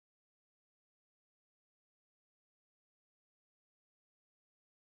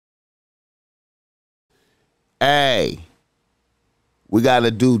Hey, we got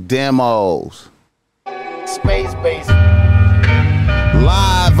to do demos. Space Base.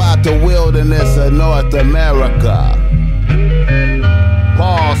 Live out the wilderness of North America.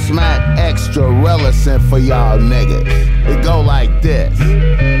 Ball Smack extra relicent for y'all niggas. It go like this.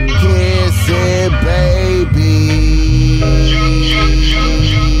 Kissing babies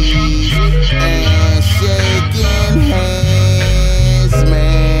and shaking hands,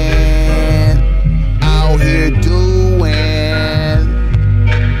 man. Out here doing,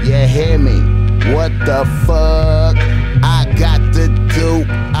 you hear me? What the fuck I got to do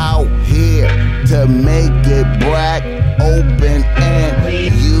out here to make it black, open,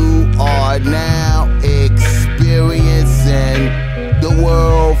 and you are now experiencing the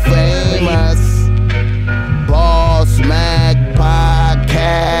world famous Ball Smack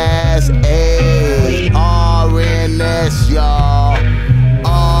Podcast. RNS, y'all.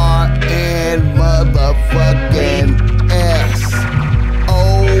 RN motherfucking S.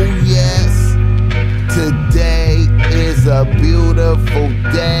 Oh, yes. Today is a beautiful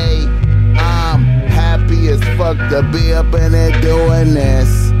day. I'm happy as fuck to be up in there doing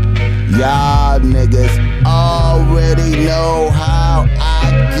this. Y'all niggas already know how I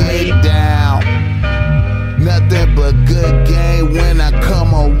get down. Nothing but good game when I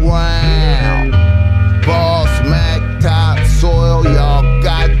come around. Ball Smack Topsoil, y'all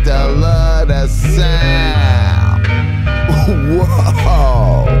got to love the sound.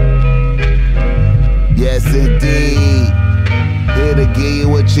 Whoa. Yes, indeed. Here to give you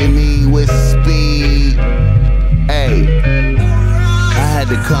what you need with speed. Hey, I had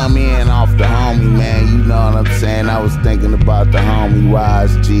to come in off the homie, man. You know what I'm saying? I was thinking about the homie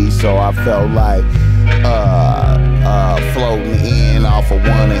Rise G, so I felt like floating in off of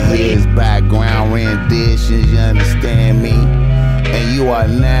one of his background renditions. You understand me? And you are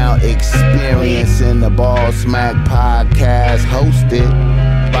now experiencing the Ball Smack Podcast, hosted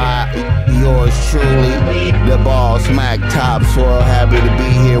by yours truly, the Ball Smack Topsoil. Happy to be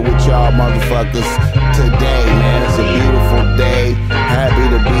here with y'all motherfuckers today, man. It's a beautiful day. Happy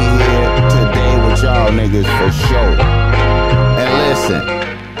to be here today with y'all niggas for sure. And listen,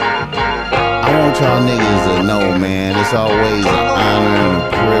 I want y'all niggas to know, man, it's always an honor and a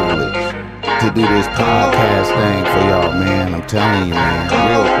privilege to do this podcast thing for y'all, man. I'm telling you, man,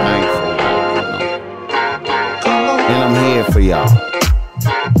 real thankful. And I'm here for y'all.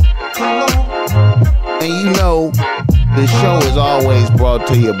 And you know, the show is always brought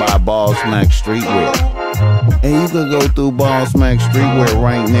to you by Ball Smack Streetwear. And you can go through Ball Smack Streetwear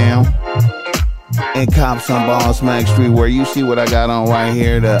right now and cop some Ball Smack Streetwear. You see what I got on right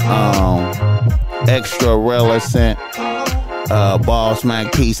here, the extra relicent Ball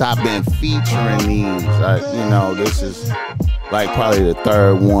Smack piece. I've been featuring these. This is like probably the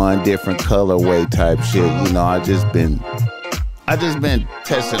third one, different colorway type shit. You know, I just been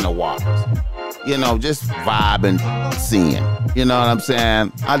testing the waters. You know, just vibing, seeing. You know what I'm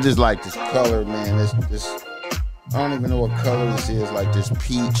saying? I just like this color, man. This I don't even know what color this is. Like this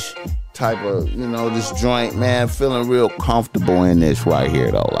peach type of, this joint, man. Feeling real comfortable in this right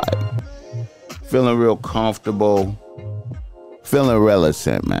here, though. Like, feeling real comfortable. Feeling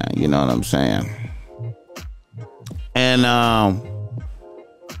relicent, man. You know what I'm saying? And,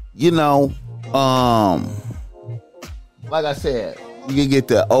 like I said, you can get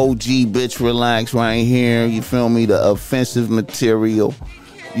the OG bitch relax right here. You feel me? The offensive material.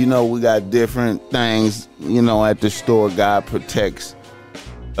 You know, we got different things, at the store. God protects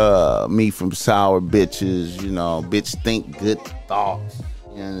me from sour bitches. Bitch think good thoughts.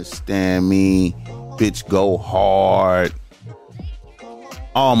 You understand me? Bitch go hard.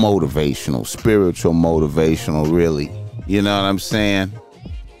 All motivational, spiritual motivational, really. You know what I'm saying?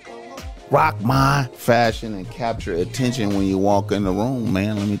 Rock my fashion and capture attention when you walk in the room,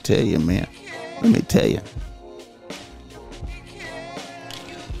 man. Let me tell you, man. Let me tell you.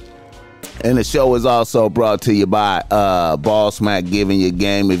 And the show is also brought to you by Ball Smack, giving you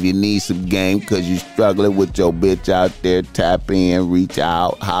game if you need some game because you struggling with your bitch out there. Tap in, reach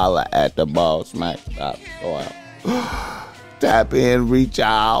out, holla at the Ball Smack. Tap in, reach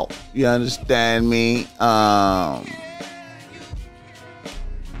out. You understand me?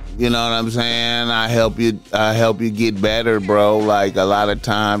 You know what I'm saying? I help you get better, bro. Like a lot of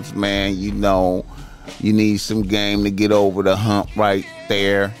times, man, you need some game to get over the hump right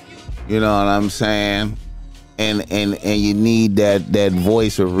there. You know what I'm saying? And you need that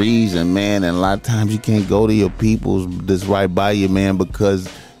voice of reason, man. And a lot of times you can't go to your peoples that's right by you, man, because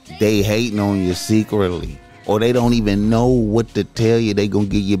they hating on you secretly. Or they don't even know what to tell you. They gonna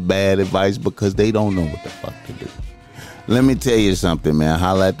give you bad advice because they don't know what the fuck to do. Let me tell you something, man.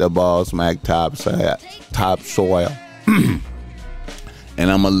 Holla at the Ball Smack Topsoil. topsoil. And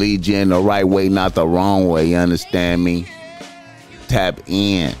I'm going to lead you in the right way, not the wrong way. You understand me? Tap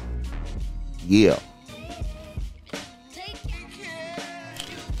in. Yeah.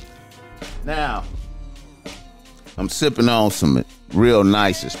 Now, I'm sipping on some real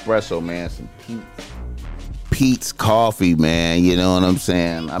nice espresso, man. Some Pete's coffee, man. You know what I'm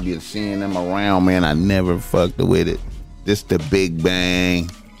saying? I've been seeing them around, man. I never fucked with it. This the Big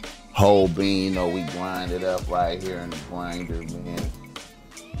Bang. Whole bean, you know, we grind it up right here in the grinder, man.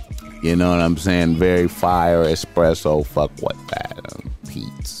 You know what I'm saying? Very fire espresso. Fuck what that.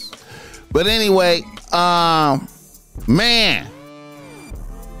 Pete's. But anyway, man.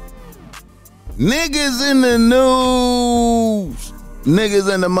 Niggas in the news.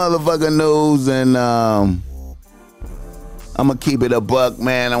 Niggas in the motherfucking news. And I'm going to keep it a buck,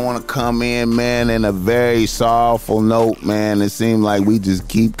 man. I want to come in, man, in a very sorrowful note, man. It seems like we just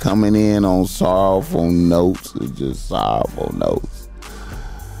keep coming in on sorrowful notes. It's just sorrowful notes.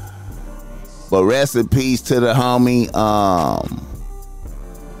 But rest in peace to the homie,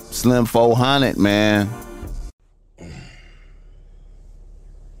 Slim 400, man.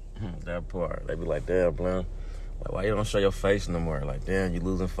 That part. They be like, damn, Blim. Like, why you don't show your face no more? Like, damn, you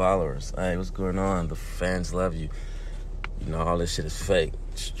losing followers. Hey, what's going on? The fans love you. You know, all this shit is fake.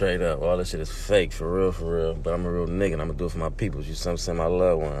 Straight up. All this shit is fake, for real, for real. But I'm a real nigga, and I'm gonna do it for my people. You see what I'm saying? My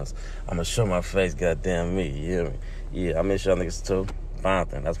loved ones. I'm gonna show my face, goddamn me. You hear me? Yeah, I miss y'all niggas too. Bye.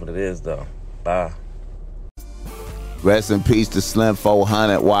 That's what it is, though. Bye. Rest in peace to Slim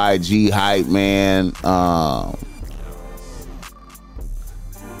 400, YG Hype, man.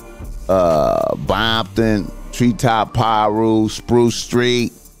 Bompton, Treetop Piru, Spruce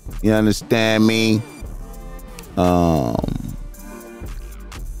Street. You understand me?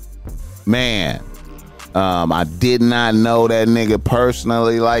 Man, I did not know that nigga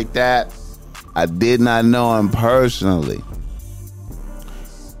personally like that. I did not know him personally.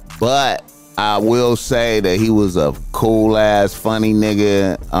 But I will say that he was a cool ass funny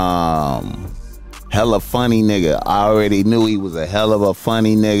nigga. Hella funny nigga. I already knew he was a hell of a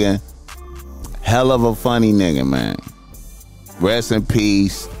funny nigga. Hell of a funny nigga, man. Rest in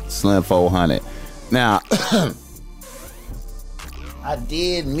peace, Slim 400. Now, I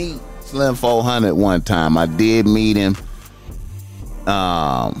did meet Slim 400 one time. I did meet him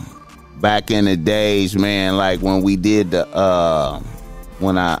back in the days, man, like when we did the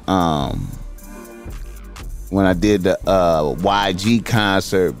when I did the YG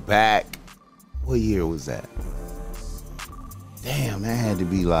concert back. What year was that? Damn, that had to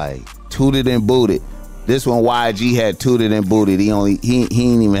be like Tooted and Booted. This one YG had Tooted and Booted. He ain't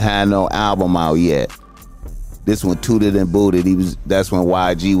even had no album out yet. This one Tooted and Booted. That's when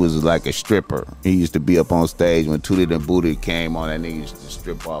YG was like a stripper. He used to be up on stage when Tooted and Booted came on. That nigga used to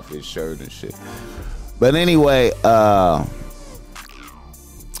strip off his shirt and shit. But anyway, yeah,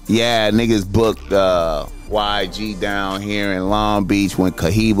 niggas booked YG down here in Long Beach when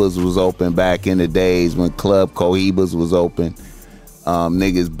Cohibas was open back in the days when Club Cohibas was open.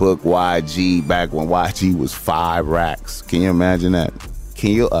 Niggas booked YG back when YG was 5 racks. Can you imagine that?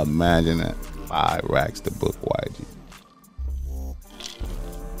 Can you imagine that? 5 racks to book YG.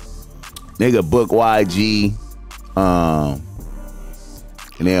 Nigga book YG. And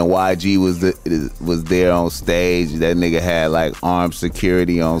then YG was there on stage. That nigga had like armed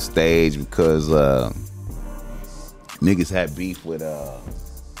security on stage because niggas had beef with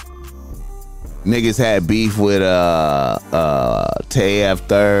TF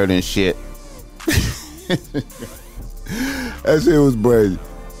Third and shit. That shit was crazy.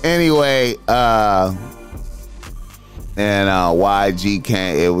 Anyway, and YG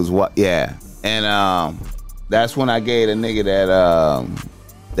came. It was what? Yeah, and that's when I gave a nigga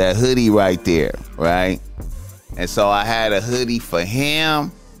that hoodie right there, right? And so I had a hoodie for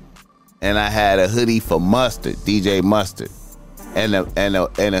him, and I had a hoodie for Mustard, DJ Mustard, and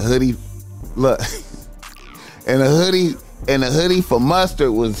a hoodie. Look, and the hoodie for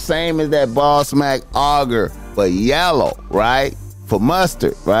Mustard was the same as that Boss Mac Auger, but yellow, right? For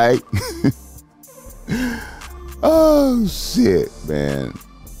Mustard, right? Oh shit, man.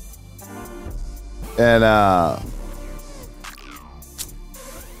 And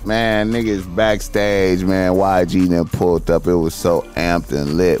man, niggas backstage, man, YG then pulled up. It was so amped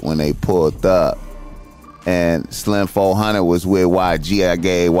and lit when they pulled up. And Slim 400 was with YG. I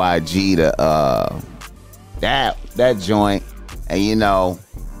gave YG that joint. And you know,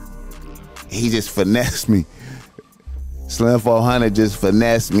 he just finessed me. Slim 400 just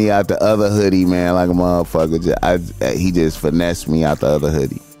finessed me out the other hoodie, man, like a motherfucker. He just finessed me out the other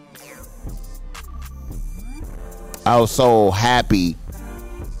hoodie. I was so happy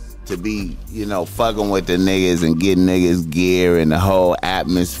to be, you know, fucking with the niggas and getting niggas gear and the whole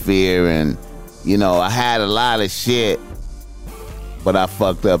atmosphere. And, you know, I had a lot of shit, but I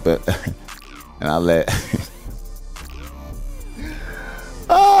fucked up it. And I let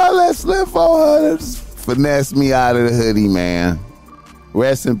Slim 400 finesse me out of the hoodie, man.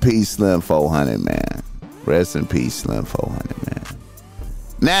 Rest in peace, Slim 400, man. Rest in peace, Slim 400, man.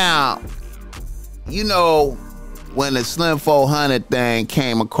 Now, you know, when the Slim 400 thing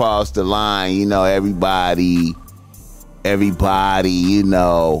came across the line, you know, everybody, you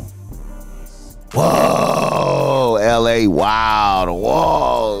know, whoa, LA wild,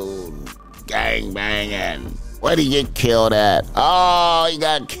 whoa, gang banging. Where'd he get killed at? Oh, he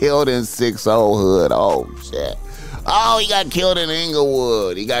got killed in 60 Hood. Oh, shit. Oh, he got killed in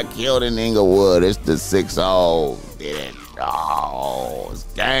Inglewood. It's the 60 did it. Oh, this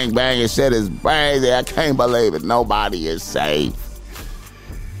gang banging shit is crazy. I can't believe it. Nobody is safe.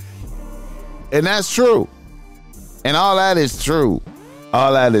 And that's true. And all that is true.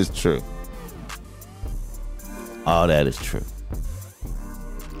 All that is true.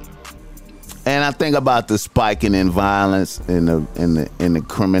 And I think about the spiking in violence and the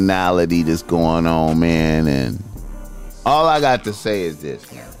criminality that's going on, man. And all I got to say is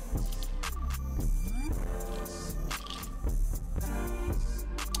this, man.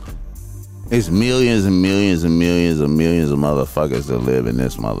 It's millions and millions and millions and millions of motherfuckers that live in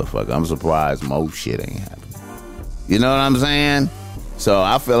this motherfucker. I'm surprised most shit ain't happening. You know what I'm saying? So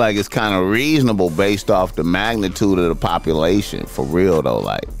I feel like it's kind of reasonable based off the magnitude of the population, for real though,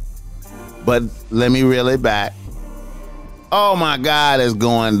 like. But let me reel it back. Oh my God, it's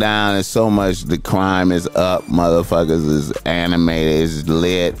going down. It's so much. The crime is up. Motherfuckers is animated. It's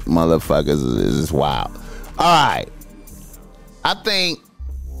lit. Motherfuckers is wild. All right. I think,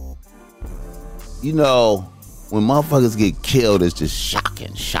 you know, when motherfuckers get killed, it's just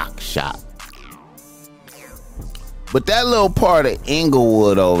shocking. Shock. But that little part of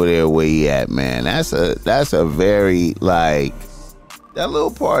Inglewood over there where he at, man, that's a very, like, that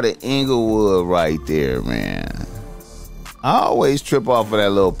little part of Inglewood right there, man. I always trip off of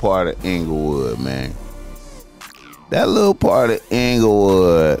that little part of Inglewood, man. That little part of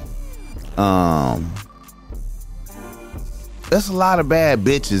Inglewood, there's a lot of bad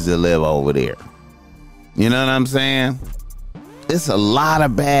bitches that live over there. You know what I'm saying? It's a lot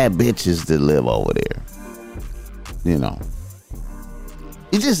of bad bitches that live over there. You know.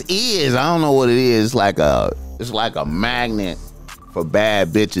 It just is. I don't know what it is. It's like a magnet for bad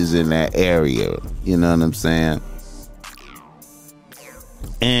bitches in that area. You know what I'm saying?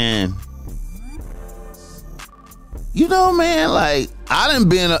 And you know, man, like I done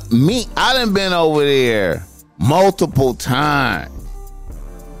been over there multiple times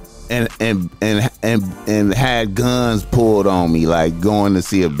and had guns pulled on me, like going to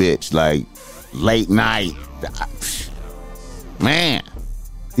see a bitch, like late night. Man,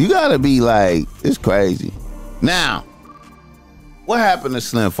 you gotta be like, it's crazy. Now, what happened to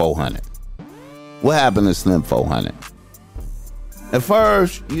Slim 400? At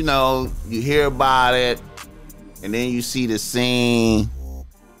first, you know, you hear about it, and then you see the scene,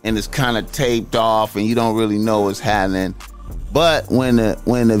 and it's kind of taped off, and you don't really know what's happening. But when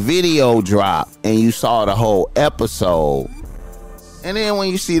the video dropped, and you saw the whole episode, and then when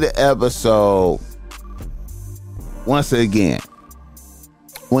you see the episode, once again,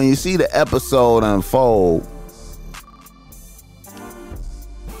 when you see the episode unfold,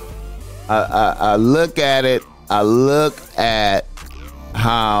 I look at it. I look at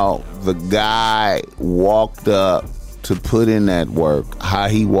how the guy walked up to put in that work. How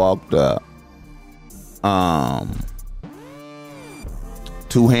he walked up.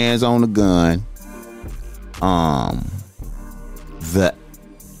 2 hands on the gun. The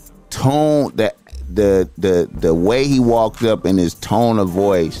tone, the way he walked up and his tone of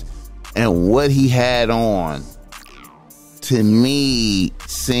voice and what he had on, to me,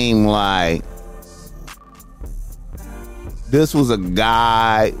 seemed like this was a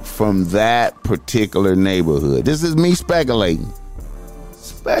guy from that particular neighborhood. This is me speculating.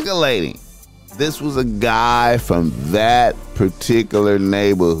 This was a guy from that particular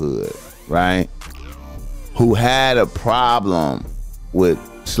neighborhood, right? Who had a problem with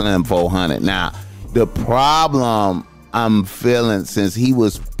Slim 400. Now, the problem I'm feeling, since he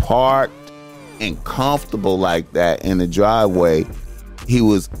was parked and comfortable like that in the driveway, he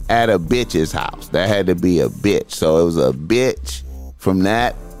was at a bitch's house. That had to be a bitch. So it was a bitch from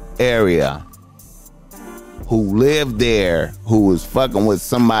that area who lived there, who was fucking with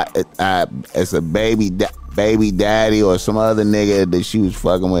somebody as a baby daddy or some other nigga that she was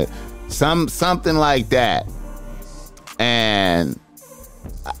fucking with. Something like that. And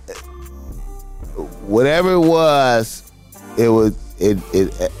whatever it was, it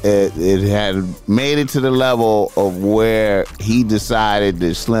had made it to the level of where he decided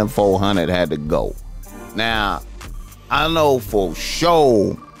that Slim 400 had to go. Now, I know for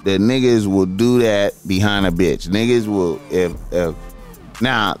sure that niggas will do that behind a bitch. Niggas will if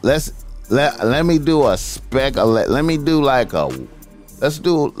now let me do a let me do like a let's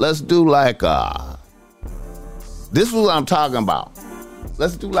do like a this is what I'm talking about.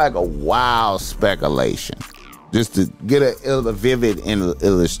 Let's do like a wild speculation. Just to get a vivid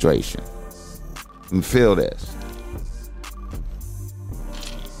illustration. And feel this.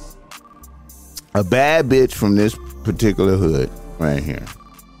 A bad bitch from this particular hood right here.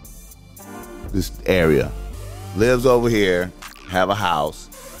 This area. Lives over here. Have a house.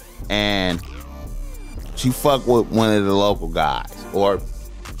 And she fuck with one of the local guys. Or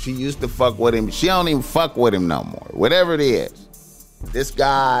she used to fuck with him. She don't even fuck with him no more. Whatever it is. This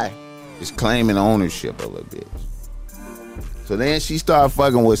guy is claiming ownership of a bitch. So then she started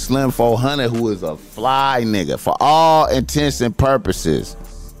fucking with Slim 400, who is a fly nigga for all intents and purposes.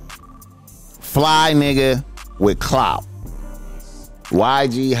 Fly nigga with clout.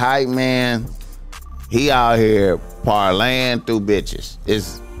 YG hype man, he out here parlaying through bitches.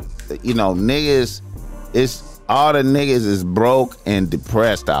 It's, you know, niggas, it's all the niggas is broke and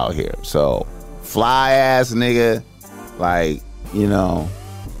depressed out here. So fly ass nigga, like, you know,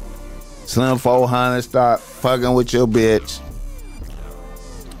 Slim 400 start fucking with your bitch.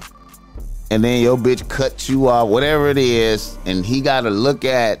 And then your bitch cuts you off, whatever it is, and he got to look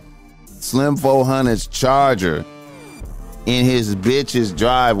at Slim 400's Charger in his bitch's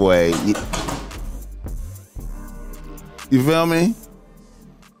driveway. You feel me?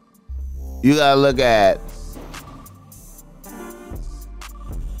 You got to look at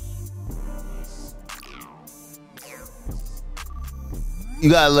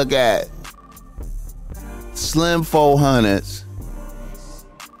Slim 400's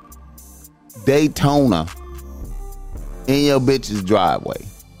Daytona in your bitch's driveway.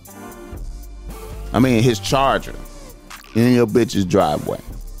 I mean, his Charger in your bitch's driveway.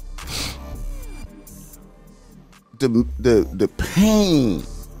 The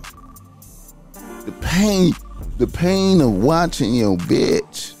pain of watching your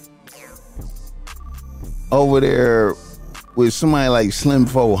bitch over there with somebody like Slim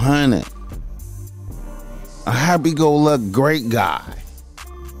 400, a happy-go-lucky great guy.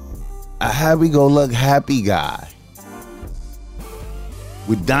 A happy-go-lucky happy guy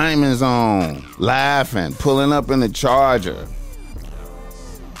with diamonds on, laughing, pulling up in the Charger.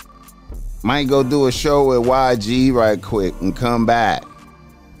 Might go do a show with YG right quick and come back.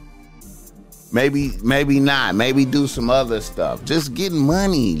 Maybe not. Maybe do some other stuff. Just getting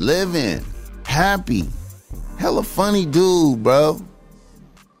money, living, happy. Hella funny dude, bro.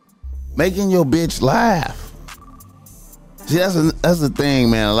 Making your bitch laugh. See, that's the thing,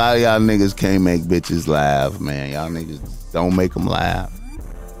 man. A lot of y'all niggas can't make bitches laugh, man. Y'all niggas don't make them laugh.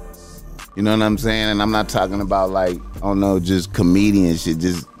 You know what I'm saying? And I'm not talking about like, oh no, just comedian shit,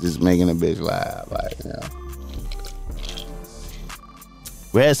 just making a bitch laugh. Like, you know.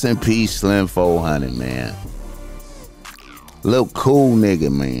 Rest in peace, Slim 400, man. Little cool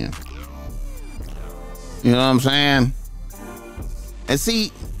nigga, man. You know what I'm saying? And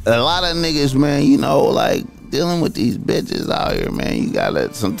see, a lot of niggas, man, you know, like, dealing with these bitches out here,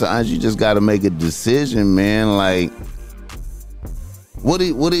 man, sometimes you just gotta make a decision, man. Like, what are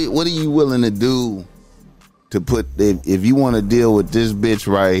you willing to do to put, if you want to deal with this bitch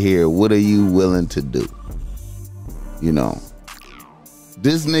right here, what are you willing to do? You know,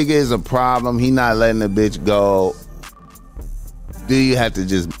 this nigga is a problem. He not letting the bitch go. Do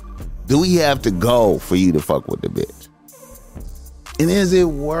we have to go for you to fuck with the bitch? And is it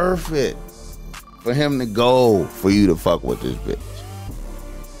worth it for him to go for you to fuck with this bitch?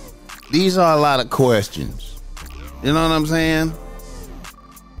 These are a lot of questions. You know what I'm saying?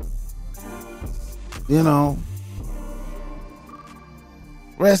 You know.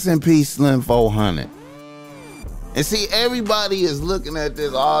 Rest in peace, Slim 400. And see, everybody is looking at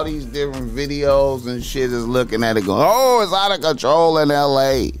this, all these different videos and shit is looking at it going, oh, it's out of control in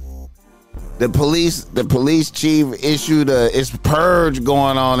LA. The police chief issued it's purge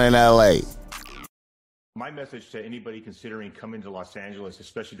going on in LA. My message to anybody considering coming to Los Angeles,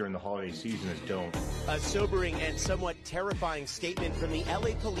 especially during the holiday season, is don't. A sobering and somewhat terrifying statement from the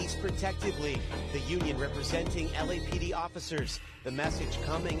LA Police Protective League, the union representing LAPD officers. The message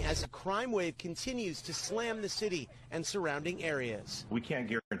coming as a crime wave continues to slam the city and surrounding areas. We can't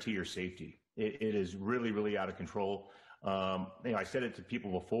guarantee your safety. It is really, really out of control. I said it to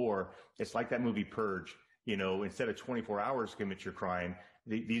people before. It's like that movie Purge. You know, instead of 24 hours to commit your crime,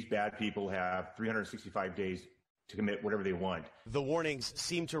 These bad people have 365 days to commit whatever they want. The warnings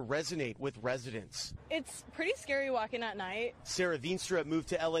seem to resonate with residents. It's pretty scary walking at night. Sarah Veenstra moved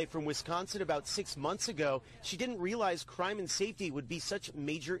to LA from Wisconsin about 6 months ago. She didn't realize crime and safety would be such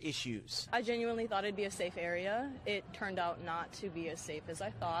major issues. I genuinely thought it'd be a safe area. It turned out not to be as safe as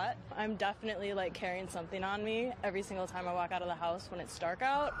I thought. I'm definitely carrying something on me every single time I walk out of the house when it's dark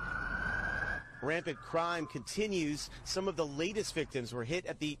out. Rampant crime continues. Some of the latest victims were hit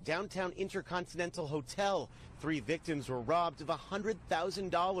at the downtown Intercontinental Hotel. 3 victims were robbed of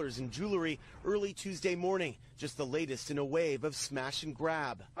 $100,000 in jewelry early Tuesday morning. Just the latest in a wave of smash and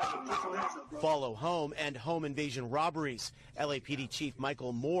grab. Follow home and home invasion robberies. LAPD Chief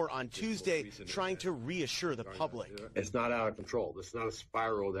Michael Moore on Tuesday trying to reassure the public. It's not out of control. This is not a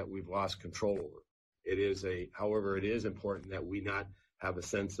spiral that we've lost control over. However, it is important that we not have a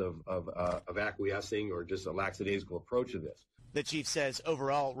sense of acquiescing or just a lackadaisical approach to this. The chief says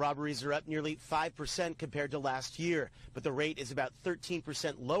overall robberies are up nearly 5% compared to last year, but the rate is about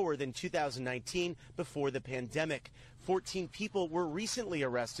 13% lower than 2019 before the pandemic. 14 people were recently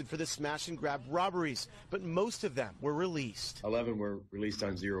arrested for the smash and grab robberies, but most of them were released. 11 were released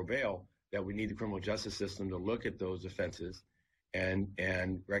on zero bail. That we need the criminal justice system to look at those offenses and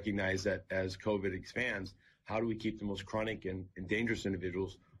recognize that as COVID expands, how do we keep the most chronic and dangerous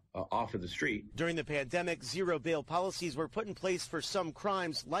individuals off of the street? During the pandemic, zero bail policies were put in place for some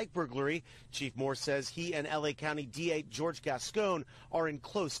crimes like burglary. Chief Moore says he and LA County DA George Gascon are in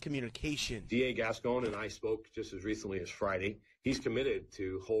close communication. DA Gascon and I spoke just as recently as Friday. He's committed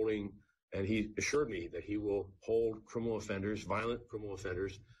to holding, and he assured me that he will hold criminal offenders, violent criminal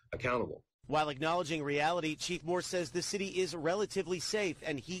offenders, accountable. While acknowledging reality, Chief Moore says the city is relatively safe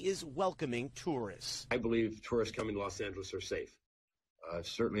and he is welcoming tourists. I believe tourists coming to Los Angeles are safe.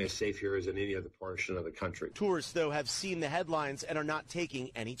 Certainly as safe here as in any other portion of the country. Tourists, though, have seen the headlines and are not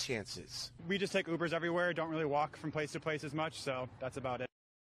taking any chances. We just take Ubers everywhere, don't really walk from place to place as much, so that's about it.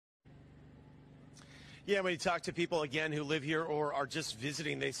 Yeah, when you talk to people, again, who live here or are just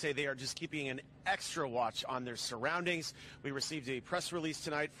visiting, they say they are just keeping an extra watch on their surroundings. We received a press release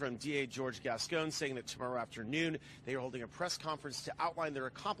tonight from DA George Gascon saying that tomorrow afternoon they are holding a press conference to outline their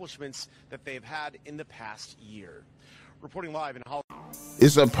accomplishments that they've had in the past year. Reporting live in Hollywood.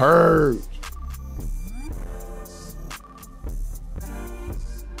 It's a purge.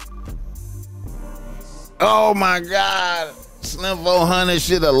 Oh my God. Slim 400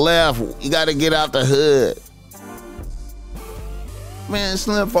 should have left. You got to get out the hood. Man,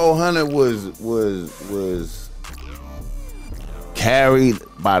 Slim 400 was carried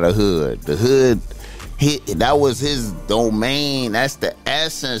by the hood. The hood, that was his domain. That's the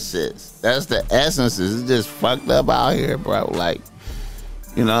essences. It's just fucked up out here, bro. Like,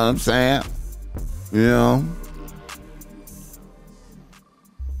 you know what I'm saying? You know?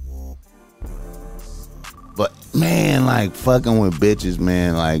 But, man, like, fucking with bitches,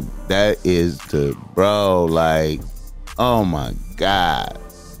 man, like, that is bro, like, oh, my God.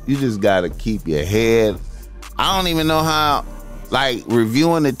 You just got to keep your head. I don't even know how, like,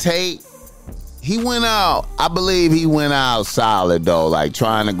 reviewing the tape, he went out, I believe he went out solid, though, like,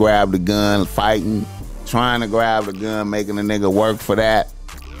 trying to grab the gun, fighting, trying to grab the gun, making a nigga work for that.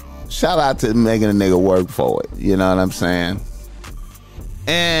 Shout out to making a nigga work for it, you know what I'm saying?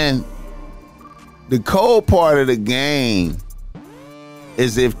 And the cold part of the game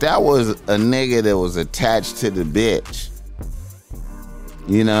is if that was a nigga that was attached to the bitch,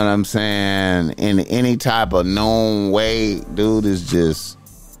 you know what I'm saying, in any type of known way, dude is just,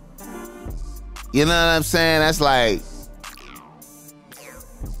 you know what I'm saying? That's like,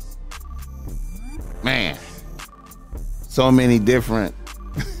 man, so many different.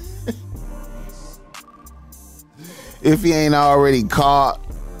 If he ain't already caught,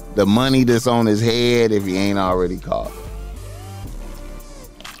 the money that's on his head, if he ain't already caught.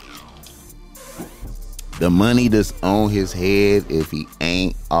 The money that's on his head, if he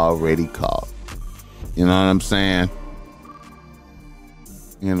ain't already caught. You know what I'm saying?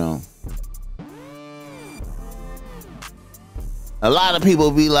 You know. A lot of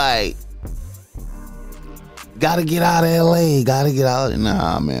people be like, gotta get out of LA, gotta get out.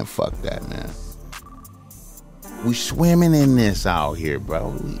 Nah, man, fuck that, man. We swimming in this out here, bro.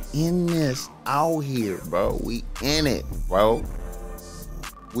 We in this out here, bro. We in it, bro.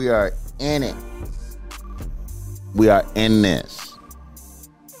 We are in it. We are in this.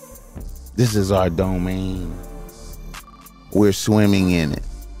 This is our domain. We're swimming in it.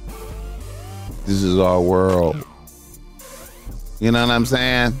 This is our world. You know what I'm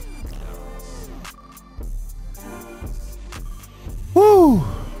saying? Woo.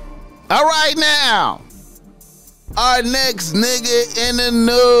 All right now. Our next nigga in the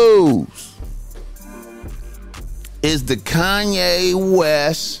news is the Kanye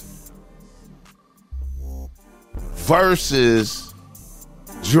West versus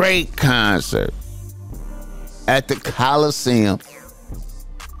Drake concert at the Coliseum.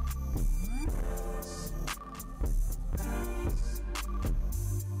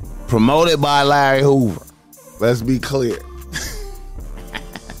 Promoted by Larry Hoover. Let's be clear.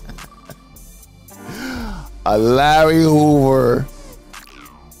 A Larry Hoover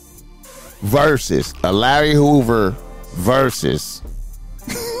versus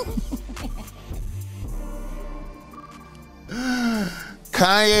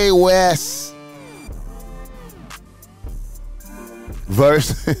Kanye West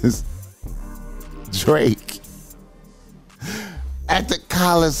versus Drake at the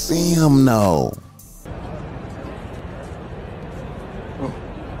Coliseum, no.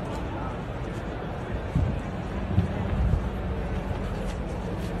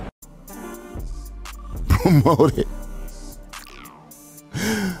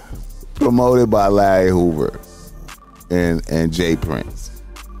 Promoted by Larry Hoover and Jay Prince.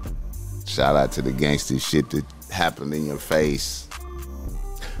 Shout out to the gangster shit that happened in your face.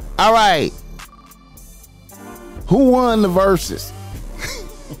 All right. Who won the verses?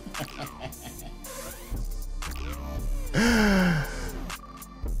 I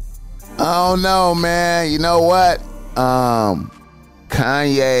don't know, man. You know what?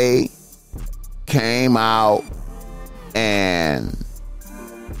 Kanye came out and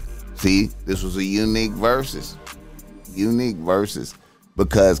see, this was a unique versus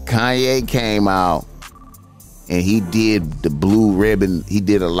because Kanye came out and he did the blue ribbon. He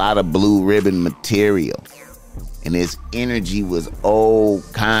did a lot of blue ribbon material, and his energy was old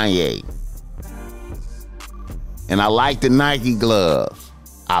Kanye. And I like the Nike gloves.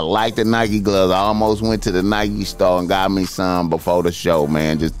 I almost went to the Nike store and got me some before the show,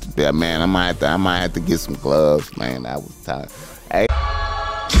 man. I might have to get some gloves, man. That was time. Hey.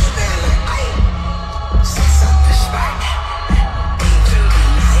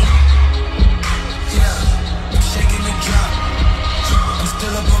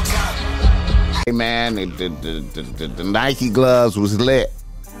 Hey, man, the Nike gloves was lit.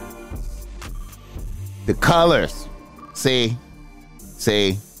 The colors, see,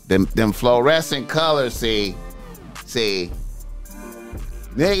 them fluorescent colors, see,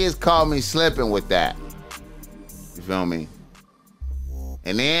 niggas call me slipping with that. You feel me?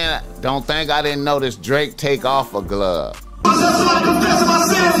 And then, don't think I didn't notice Drake take off a glove. You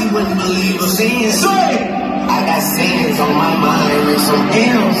wouldn't believe a sins. I got sins on my mind and some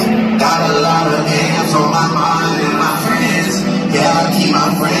M's. Got a lot of M's on my mind and my friends. Yeah, I keep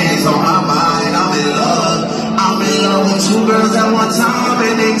my friends on my mind. I'm in love with two girls at one time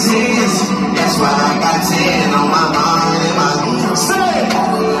and they tens. That's why I got 10 on my mind and my say.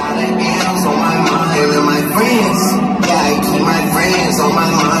 Got a lot of M's on my mind and my friends. Yeah, I keep my friends on my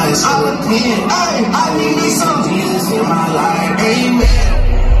mind. So repent. I need me some Jesus in my life. Amen.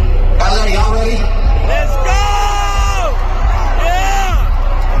 LA, y'all ready? Let's go! Yeah!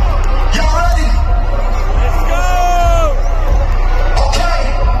 Y'all ready? Let's go! Okay.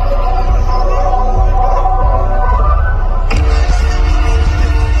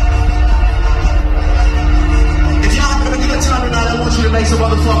 If y'all having a good time tonight, I want you to make some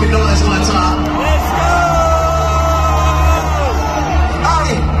motherfucking noise one time. Let's go!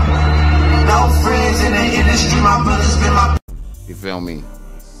 Hey, no friends in the industry, my brothers been my... You feel me?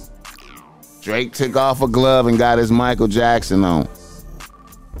 Drake took off a glove and got his Michael Jackson on.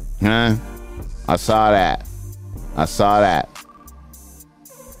 Huh? I saw that.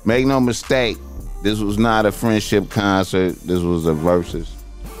 Make no mistake, this was not a friendship concert. This was a versus.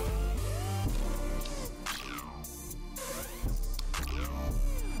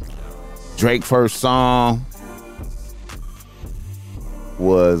 Drake's first song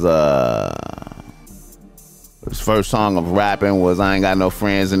was his first song of rapping was I Ain't Got No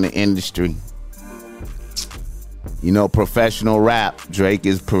Friends in the Industry. You know, professional rap. Drake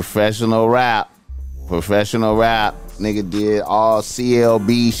is professional rap. Nigga did all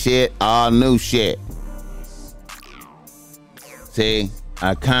CLB shit, all new shit. See,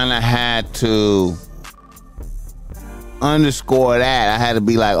 I kind of had to underscore that. I had to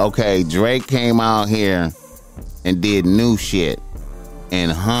be like, okay, Drake came out here and did new shit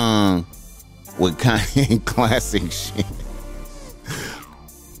and hung with Kanye classic shit.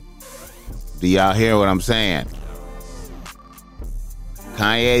 Do y'all hear what I'm saying?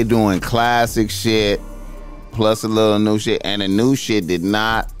 Kanye doing classic shit plus a little new shit, and the new shit did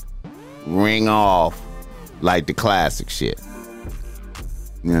not ring off like the classic shit.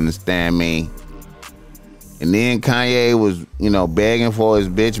 You understand me? And then Kanye was, begging for his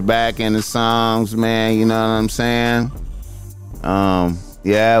bitch back in the songs, man. You know what I'm saying?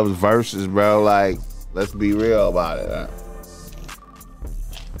 Yeah, it was verses, bro. Like, let's be real about it. Huh?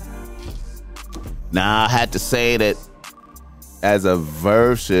 Now, I had to say that as a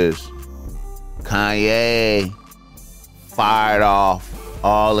versus, Kanye fired off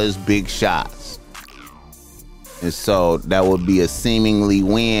all his big shots. And so that would be a seemingly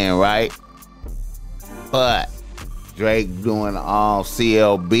win, right? But Drake doing all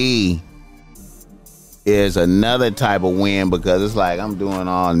CLB is another type of win because it's like I'm doing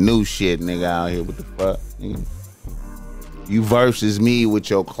all new shit, nigga, out here. What the fuck? Nigga? You versus me with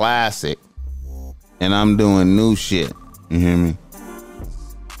your classic, and I'm doing new shit. You hear me?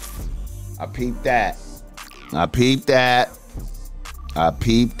 I peeped that. I peeped that. I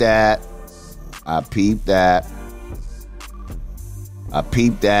peeped that. I peeped that. I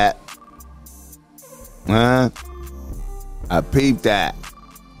peeped that. Huh? I peeped that.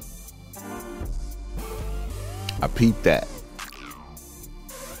 I peeped that.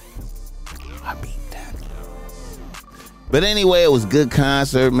 I peeped that. But anyway, it was a good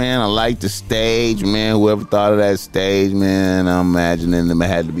concert, man. I liked the stage, man. Whoever thought of that stage, man, I'm imagining them it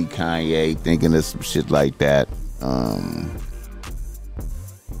had to be Kanye thinking of some shit like that.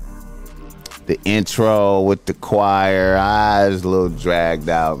 The intro with the choir, it's a little dragged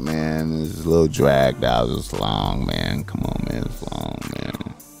out, man. It's a little dragged out. It's long, man. Come on, man. It's long, man.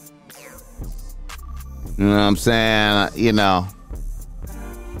 You know what I'm saying? It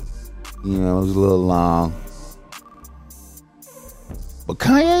was a little long. But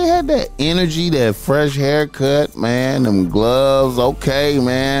Kanye had that energy, that fresh haircut, man. Them gloves, okay,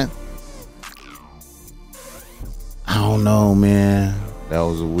 man. I don't know, man. That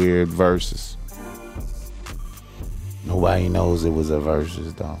was a weird versus. Nobody knows it was a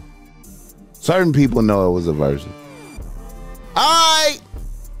versus, though. Certain people know it was a versus. All right.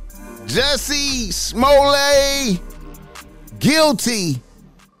 Jussie Smollett, guilty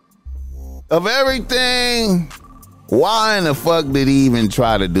of everything. Why in the fuck did he even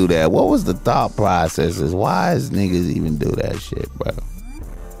try to do that? What was the thought processes? Why is niggas even do that shit, bro?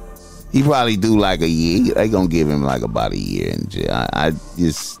 He probably do like a year. They gonna give him like about a year in jail. I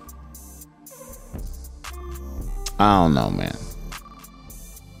don't know, man.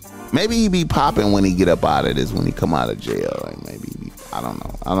 Maybe he be popping when he get up out of this, when he come out of jail. Like maybe I don't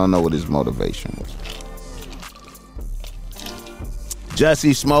know. I don't know what his motivation was.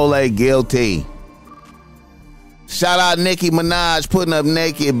 Jussie Smollett guilty. Shout out Nicki Minaj putting up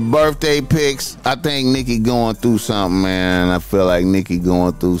naked birthday pics. I think Nicki going through something, man. I feel like Nicki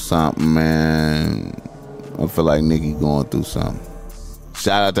going through something, man.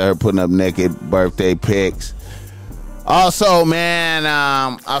 Shout out to her putting up naked birthday pics. Also, man,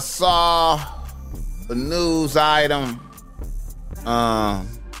 I saw a news item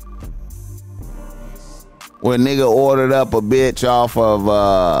where a nigga ordered up a bitch off of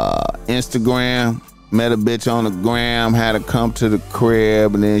Instagram. Met a bitch on the gram, had her come to the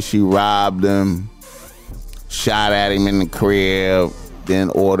crib, and then she robbed him, shot at him in the crib, then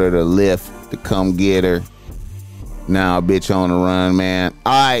ordered a Lyft to come get her. Now a bitch on the run, man.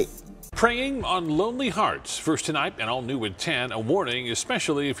 All right. Preying on lonely hearts. First tonight and all new at 10. A warning,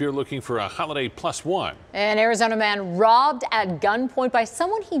 especially if you're looking for a holiday plus one. An Arizona man robbed at gunpoint by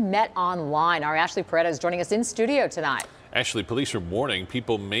someone he met online. Our Ashley Peretta is joining us in studio tonight. Ashley, police are warning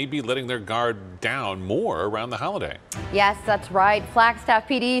people may be letting their guard down more around the holiday. Yes, that's right. Flagstaff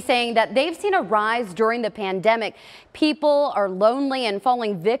PD saying that they've seen a rise during the pandemic. People are lonely and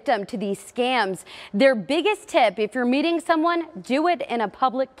falling victim to these scams. Their biggest tip, if you're meeting someone, do it in a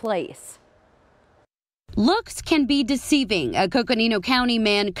public place. Looks can be deceiving. A Coconino County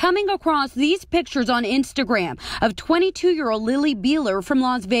man coming across these pictures on Instagram of 22-year-old Lily Beeler from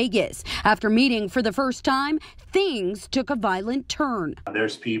Las Vegas. After meeting for the first time, things took a violent turn.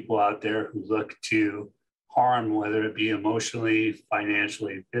 There's people out there who look to harm, whether it be emotionally,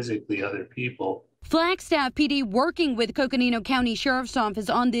 financially, physically, other people. Flagstaff PD working with Coconino County Sheriff's Office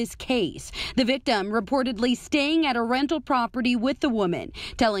on this case. The victim reportedly staying at a rental property with the woman,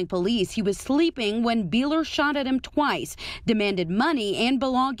 telling police he was sleeping when Beeler shot at him twice, demanded money and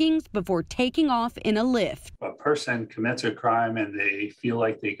belongings before taking off in a Lyft. A person commits a crime and they feel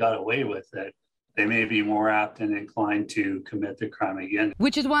like they got away with it, they may be more apt and inclined to commit the crime again.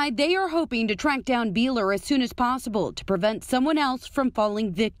 Which is why they are hoping to track down Beeler as soon as possible to prevent someone else from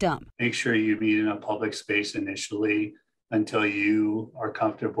falling victim. Make sure you meet in a public space initially until you are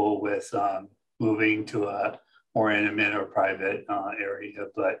comfortable with moving to a more intimate or private area.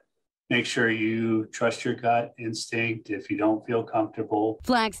 But make sure you trust your gut instinct if you don't feel comfortable.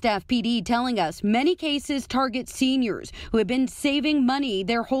 Flagstaff PD telling us many cases target seniors who have been saving money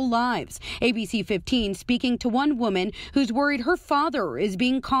their whole lives. ABC 15 speaking to one woman who's worried her father is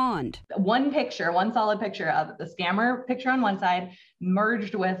being conned. One solid picture of the scammer picture on one side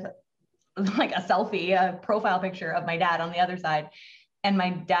merged with like a selfie, a profile picture of my dad on the other side. And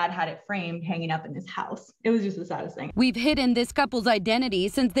my dad had it framed hanging up in his house. It was just the saddest thing. We've hidden this couple's identity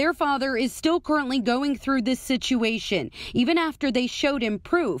since their father is still currently going through this situation, even after they showed him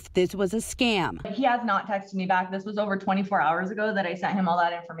proof this was a scam. He has not texted me back. This was over 24 hours ago that I sent him all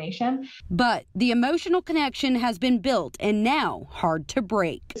that information. But the emotional connection has been built and now hard to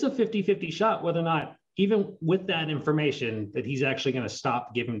break. It's a 50-50 shot whether or not, even with that information, that he's actually going to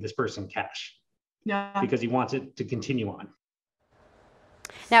stop giving this person cash. Yeah. Because he wants it to continue on.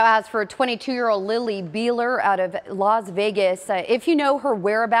 Now, as for 22-year-old Lily Beeler out of Las Vegas, if you know her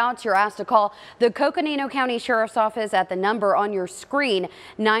whereabouts, you're asked to call the Coconino County Sheriff's Office at the number on your screen,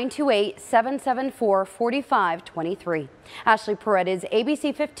 928-774-4523. Ashley Paredes,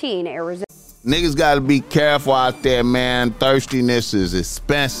 ABC 15, Arizona. Niggas got to be careful out there, man. Thirstiness is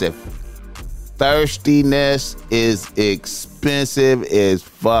expensive. Thirstiness is expensive as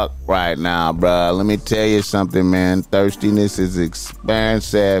fuck right now, bro. Let me tell you something, man. Thirstiness is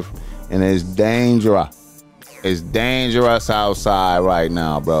expensive and it's dangerous. It's dangerous outside right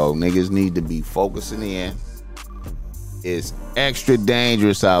now, bro. Niggas need to be focusing in. It's extra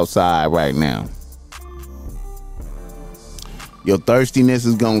dangerous outside right now. Your thirstiness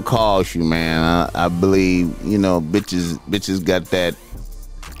is gonna cost you, man. I believe, bitches got that,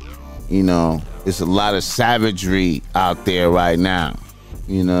 it's a lot of savagery out there right now.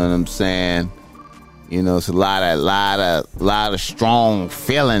 You know what I'm saying? It's a lot of strong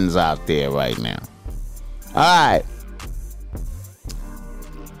feelings out there right now. All right.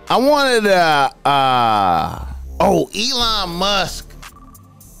 I wanted Elon Musk.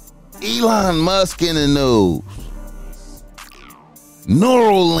 Elon Musk in the news.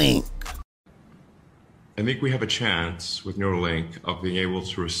 Neuralink. I think we have a chance with Neuralink of being able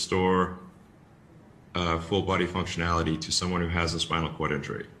to restore full body functionality to someone who has a spinal cord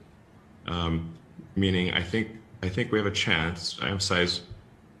injury. Meaning, I think we have a chance, I emphasize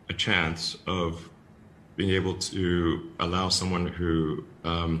a chance, of being able to allow someone who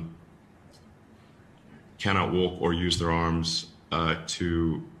cannot walk or use their arms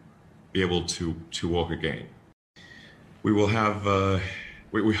to be able to walk again. We will have,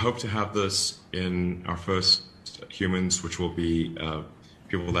 we hope to have this in our first humans, which will be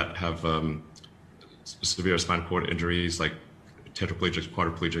people that have severe spinal cord injuries like tetraplegics,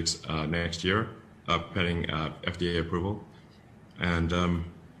 quadriplegics next year, pending FDA approval. And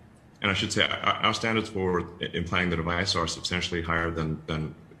I should say our standards for implanting the device are substantially higher than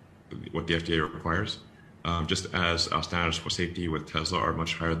what the FDA requires, just as our standards for safety with Tesla are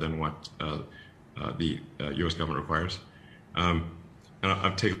much higher than what the U.S. government requires. And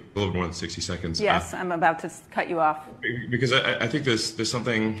I'll take a little more than 60 seconds. Yes, I'm about to cut you off. Because I think there's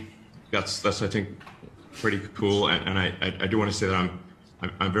something that's I think pretty cool, and I do want to say that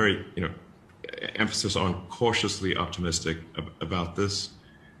I'm very emphasis on cautiously optimistic about this.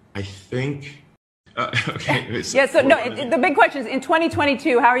 I think. Okay. Yeah. So no, the big question is in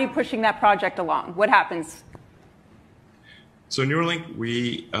 2022, how are you pushing that project along? What happens? So Neuralink,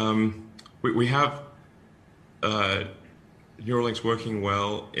 we have Neuralink's working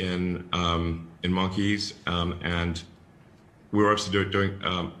well in monkeys, and we're obviously doing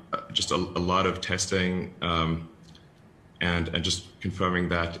just a lot of testing and just confirming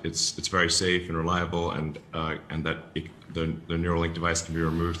that it's very safe and reliable, and that the Neuralink device can be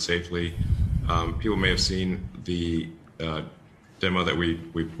removed safely. People may have seen the demo that we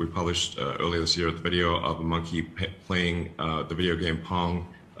published earlier this year, the video of a monkey playing the video game Pong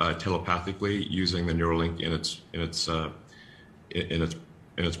telepathically using the Neuralink in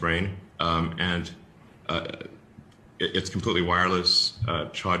its brain, and it's completely wireless,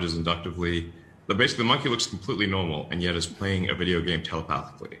 charges inductively. But basically, the monkey looks completely normal, and yet is playing a video game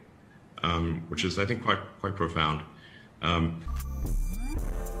telepathically, which is, I think, quite profound.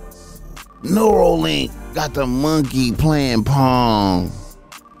 Neuralink got the monkey playing Pong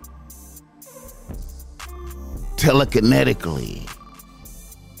telekinetically.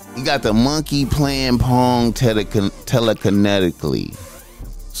 You got the monkey playing Pong telekinetically.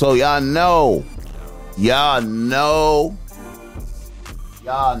 So y'all know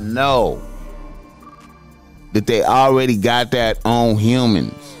that they already got that on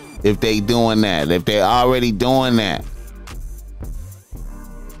humans. If they already doing that.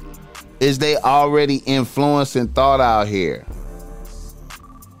 Is they already influencing thought out here?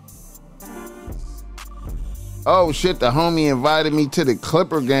 Oh, shit, the homie invited me to the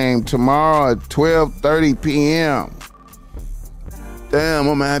Clipper game tomorrow at 12:30 p.m. Damn, I'm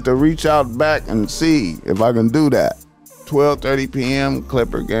going to have to reach out back and see if I can do that. 12:30 p.m.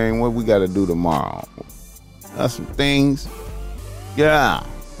 Clipper game. What we got to do tomorrow? That's some things. Yeah, I'm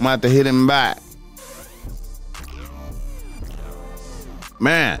going to have to hit him back.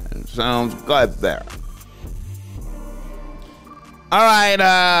 Man, sounds good there. All right,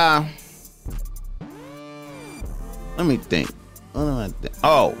 let me think. What do I think?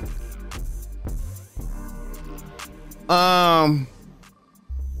 Oh.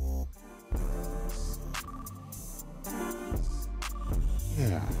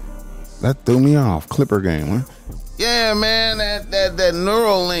 Yeah. That threw me off. Clipper game, huh? Yeah, man, that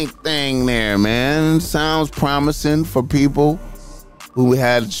Neuralink thing there, man, sounds promising for people who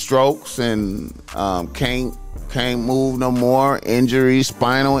had strokes and can't move no more, injuries,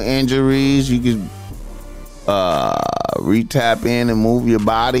 spinal injuries. You could re-tap in and move your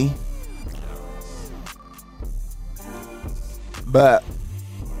body. But,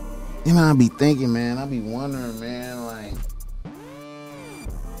 you know, I be thinking, man, I be wondering, man, like,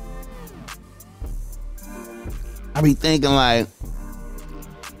 I be thinking, like,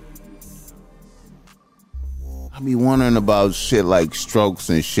 I be wondering about shit like strokes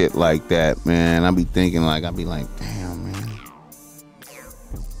and shit like that, man. I be thinking, like, I be like, damn, man.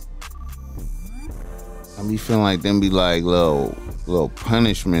 I be feeling like them be like little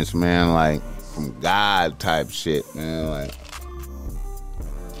punishments, man, like from God type shit, man. Like,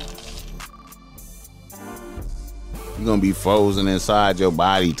 you're gonna be frozen inside your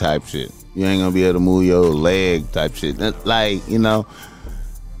body type shit. You ain't gonna be able to move your leg type shit. Like, you know,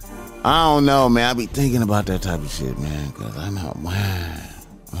 I don't know, man. I be thinking about that type of shit, man, because I know, man.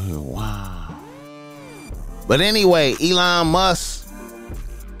 Wow. But anyway, Elon Musk,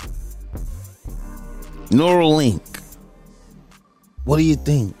 Neuralink. What do you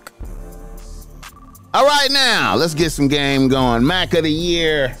think? All right, now, let's get some game going. Mac of the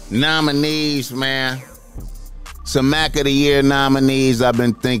Year nominees, man. Some Mac of the Year nominees. I've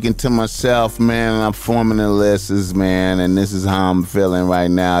been thinking to myself, man, and I'm forming the lists, man, and this is how I'm feeling right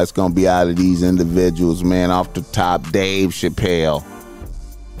now. It's going to be out of these individuals, man. Off the top, Dave Chappelle.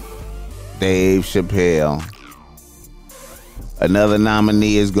 Dave Chappelle. Another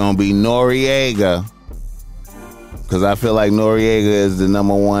nominee is going to be Noriega. Because I feel like Noriega is the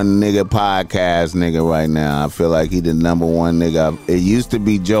number one nigga podcast nigga right now. I feel like he the number one nigga. It used to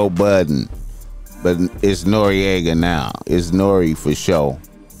be Joe Budden, but it's Noriega now. It's Nori for sure.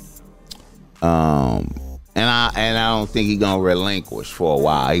 And I don't think he gonna relinquish for a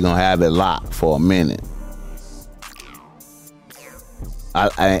while. He gonna have it locked for a minute.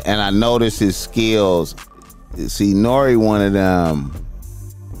 I noticed his skills. See, Nori one of them.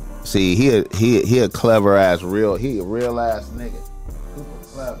 See, he a clever ass he a real ass nigga. Super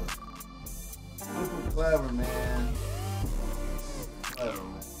clever. Super clever, man. Clever,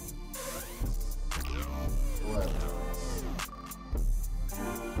 man. Clever.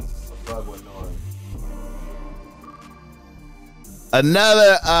 Fuck with Nori.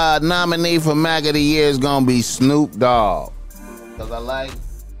 Another nominee for Mac of the Year is gonna be Snoop Dogg. Cause I like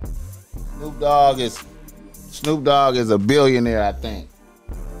Snoop Dogg is a billionaire, I think.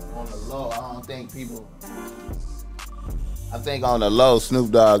 On the low, I think on the low, Snoop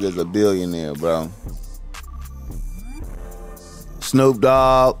Dogg is a billionaire, bro. Snoop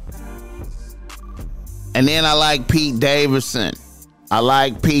Dogg. And then I like Pete Davidson.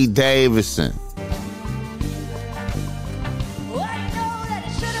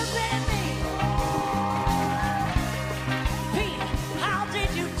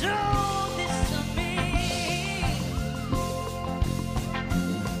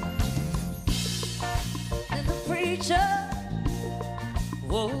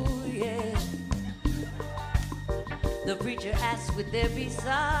 The preacher asked, would there be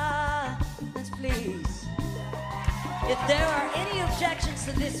silence, please? If there are any objections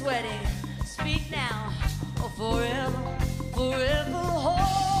to this wedding, speak now or forever, forever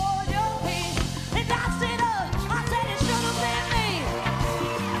hold your peace. And I said, it should have been me.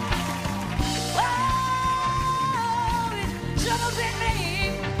 Oh, it should have been me.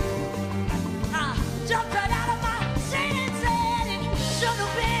 I jumped right out of my seat and said it should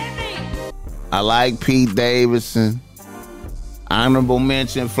have been me. I like Pete Davidson. Honorable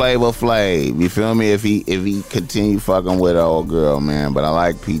mention Flavor Flav. You feel me? If he continue fucking with an old girl, man. But I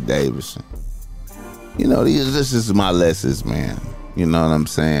like Pete Davidson. You know, this is my lessons, man. You know what I'm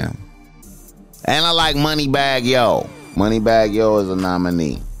saying? And I like Moneybagg Yo. Moneybagg Yo is a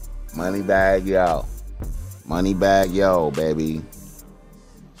nominee. Moneybagg Yo. Moneybagg Yo, baby.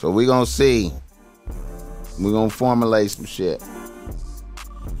 So we gonna see. We're gonna formulate some shit.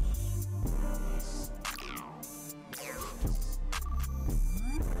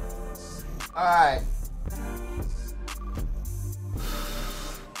 Alright.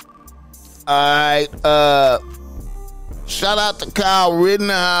 Shout out to Kyle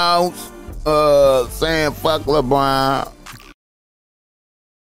Rittenhouse saying fuck LeBron.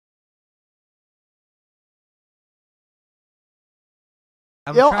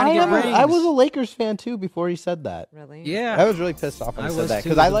 I was a Lakers fan too before he said that. Really? Yeah. I was really pissed off when he said that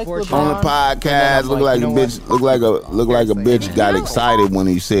because too, I like unfortunately. LeBron. On the podcast, look like a bitch got excited when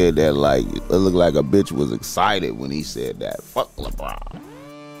he said that. Like it looked like a bitch was excited when he said that. Fuck LeBron.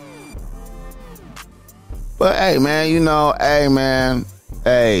 But hey, man,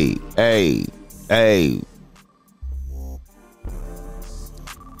 hey.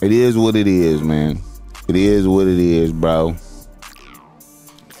 It is what it is, man. It is what it is, bro.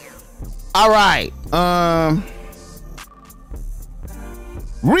 All right.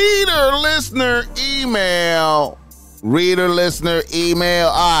 Reader listener email.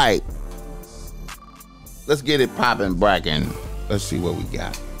 All right. Let's get it popping, Bracken. Let's see what we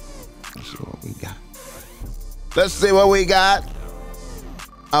got.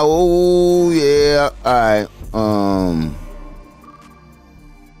 Oh, yeah. All right.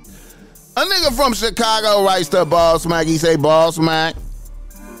 A nigga from Chicago writes to Ball Smack. He say, Ball Smack,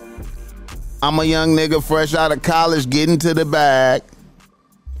 I'm a young nigga fresh out of college getting to the bag.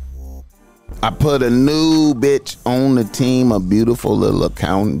 I put a new bitch on the team, a beautiful little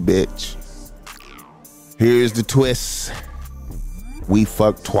accountant bitch. Here's the twist. We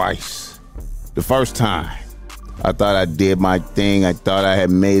fucked twice. The first time, I thought I did my thing. I thought I had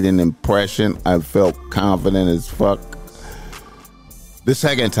made an impression. I felt confident as fuck. The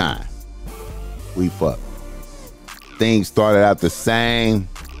second time, we fucked. Things started out the same.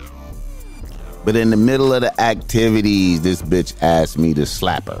 But in the middle of the activities, this bitch asked me to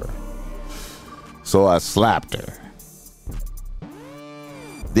slap her. So I slapped her.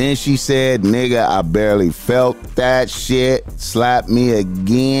 Then she said, nigga, I barely felt that shit. Slap me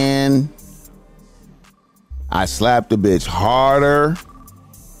again. I slapped the bitch harder.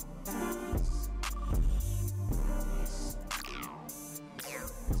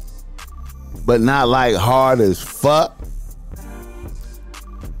 But not like hard as fuck.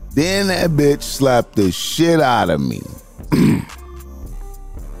 Then that bitch slapped the shit out of me.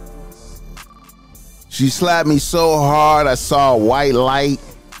 She slapped me so hard I saw a white light.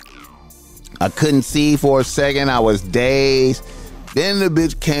 I couldn't see for a second. I was dazed. Then the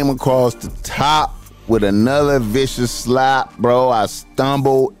bitch came across the top with another vicious slap, bro. I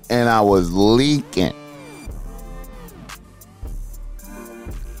stumbled and I was leaking.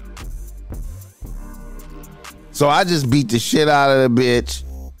 So I just beat the shit out of the bitch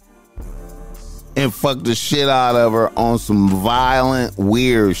and fucked the shit out of her on some violent,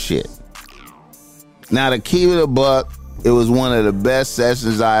 weird shit. Now, to keep it a buck, it was one of the best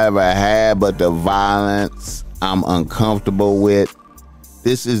sessions I ever had, but the violence I'm uncomfortable with.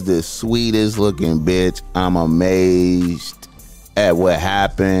 This is the sweetest looking bitch. I'm amazed at what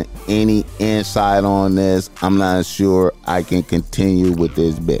happened. Any insight on this? I'm not sure I can continue with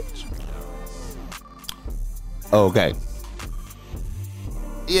this bitch. Okay.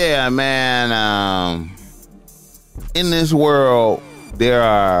 Yeah, man. In this world, there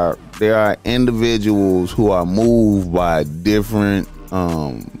are individuals who are moved by different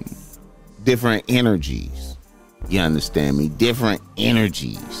energies. You understand me? Different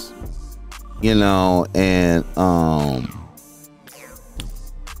energies. You know, and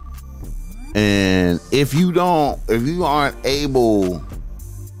if you aren't able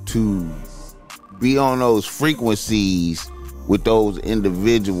to be on those frequencies with those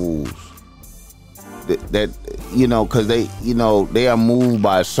individuals that you know, because they are moved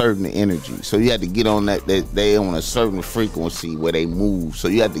by a certain energy, so you have to get on that they on a certain frequency where they move, so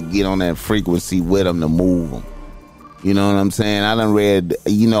you have to get on that frequency with them to move them. You know what I'm saying? I done read,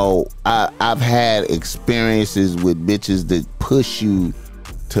 I've had experiences with bitches that push you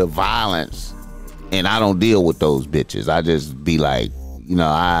to violence, and I don't deal with those bitches. I just be like,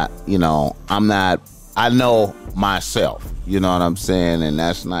 I know myself, you know what I'm saying? And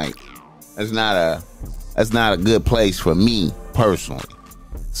that's not a good place for me personally.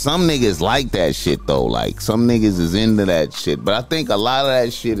 Some niggas like that shit though. Like some niggas is into that shit. But I think a lot of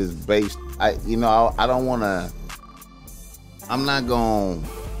that shit is based, I don't want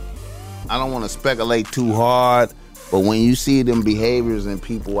to speculate too hard. But when you see them behaviors in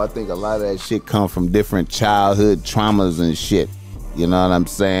people, I think a lot of that shit come from different childhood traumas and shit. You know what I'm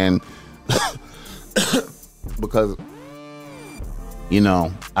saying? Because You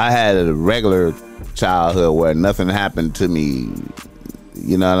know, I had a regular childhood where nothing happened to me,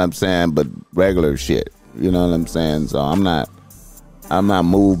 you know what I'm saying, but regular shit, you know what I'm saying? So I'm not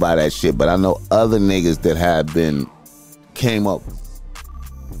moved by that shit, but I know other niggas that came up,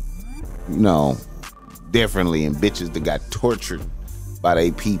 you know, differently, and bitches that got tortured by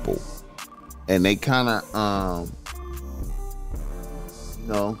their people. And they kind of, you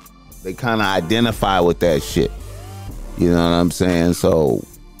know, they kind of identify with that shit. You know what I'm saying? So,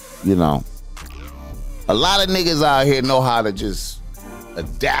 you know, a lot of niggas out here know how to just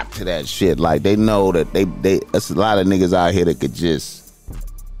adapt to that shit. Like, they know that there's a lot of niggas out here that could just,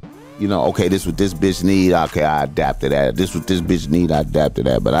 you know, okay, this what this bitch need, okay, I adapt to that. This what this bitch need, I adapt to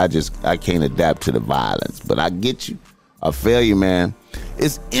that. But I can't adapt to the violence. But I get you. I feel you, man.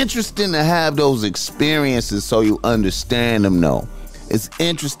 It's interesting to have those experiences so you understand them, though. It's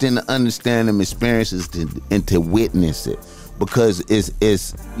interesting to understand them experiences and to witness it, because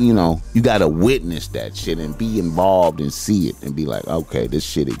it's you know, you got to witness that shit and be involved and see it and be like, okay, this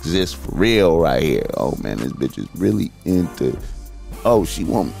shit exists for real right here. Oh man, this bitch is really into. Oh, she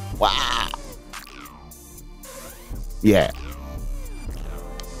want me. Wow. Yeah.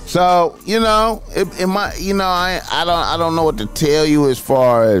 So, you know, it might, you know, I don't know what to tell you as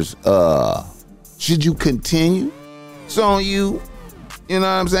far as should you continue? It's on you. You know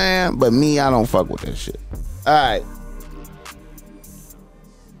what I'm saying? But me, I don't fuck with that shit. All right.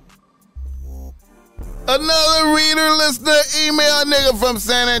 Another reader, listener, email nigga from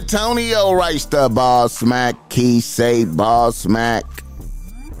San Antonio writes to Boss Smack. Key say Boss Smack.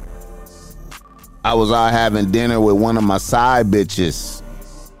 I was out having dinner with one of my side bitches.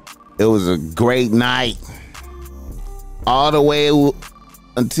 It was a great night. All the way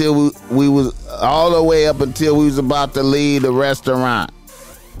until we was about to leave the restaurant.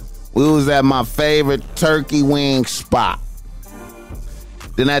 We was at my favorite turkey wing spot.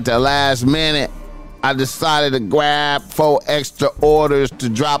 Then at the last minute, I decided to grab 4 extra orders to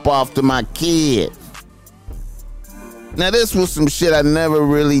drop off to my kids. Now this was some shit I never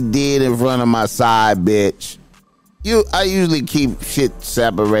really did in front of my side bitch. I usually keep shit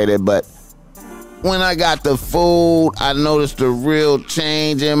separated, but when I got the food, I noticed a real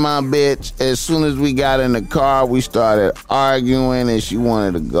change in my bitch. As soon as we got in the car, we started arguing and she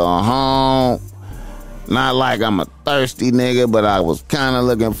wanted to go home. Not like I'm a thirsty nigga, but I was kind of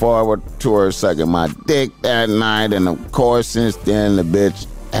looking forward to her sucking my dick that night. And of course, since then, the bitch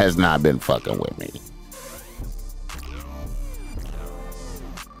has not been fucking with me.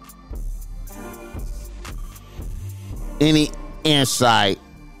 Any insight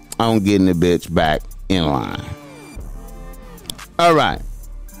on getting the bitch back in line? All right.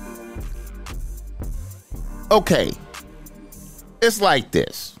 Okay. It's like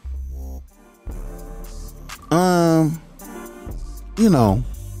this. You know,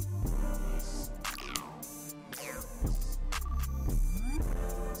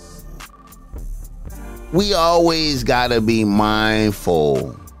 we always gotta be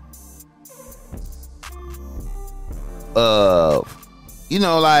mindful of, you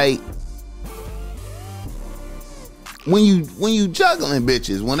know, like when you juggling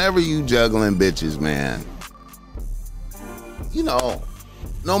bitches, whenever you juggling bitches, man, you know,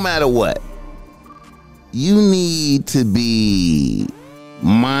 no matter what, you need to be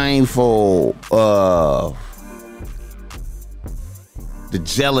mindful of the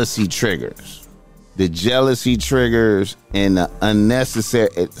jealousy triggers. The jealousy triggers and the unnecessary.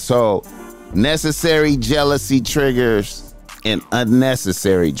 So, necessary jealousy triggers and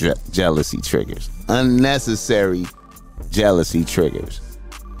unnecessary jealousy triggers. Unnecessary jealousy triggers.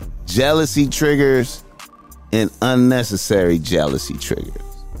 Jealousy triggers and unnecessary jealousy triggers.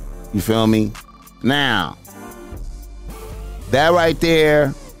 You feel me? Now, that right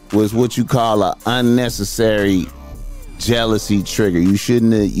there was what you call an unnecessary jealousy trigger. You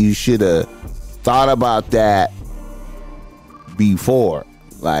should have thought about that before.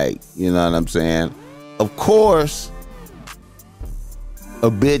 Like, you know what I'm saying? Of course,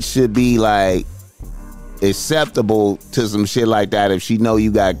 a bitch should be like acceptable to some shit like that if she know you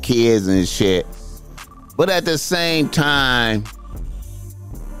got kids and shit. But at the same time,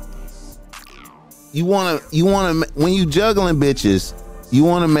 you wanna when you juggling bitches, you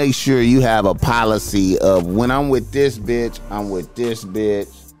wanna make sure you have a policy of when I'm with this bitch, I'm with this bitch,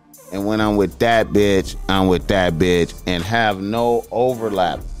 and when I'm with that bitch, I'm with that bitch, and have no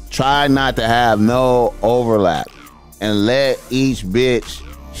overlap. Try not to have no overlap, and let each bitch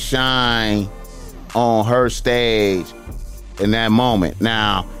shine on her stage in that moment.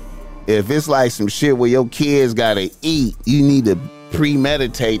 Now, if it's like some shit where your kids gotta eat, you need to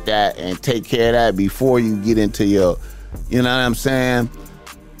premeditate that and take care of that before you get into your You know what I'm saying?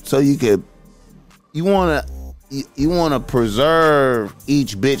 So you wanna preserve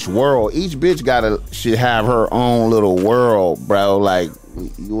each bitch world. Each bitch should have her own little world, bro. Like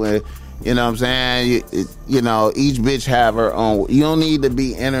you know what I'm saying? You know, each bitch have her own. You don't need to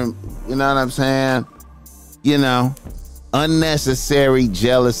be you know what I'm saying? You know, unnecessary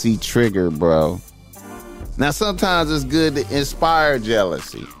jealousy trigger, bro. Now sometimes it's good to inspire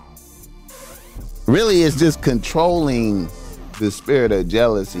jealousy. Really, it's just controlling the spirit of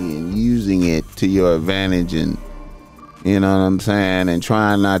jealousy and using it to your advantage, and you know what I'm saying, and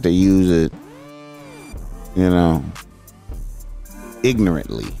trying not to use it, you know,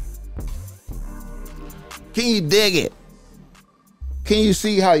 ignorantly. Can you dig it? Can you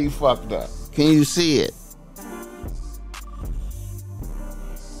see how you fucked up? Can you see it?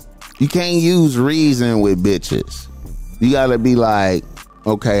 You can't use reason with bitches. You gotta be like,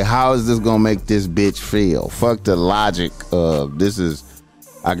 okay, how is this gonna make this bitch feel? Fuck the logic of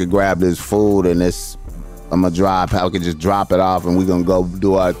I could grab this food and I could just drop it off and we gonna go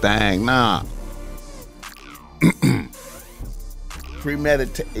do our thing. Nah.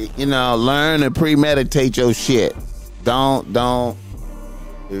 Premeditate, you know, learn to premeditate your shit. Don't,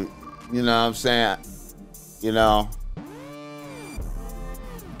 you know what I'm saying? You know.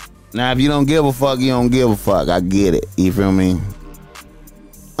 Now, if you don't give a fuck, you don't give a fuck. I get it. You feel me?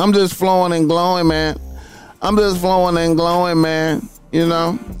 I'm just flowing and glowing, man. You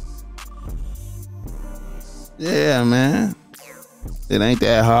know? Yeah, man. It ain't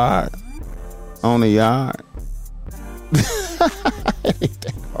that hard on the yard. It ain't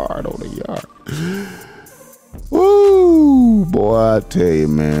that hard on the yard. Woo! Boy, I tell you,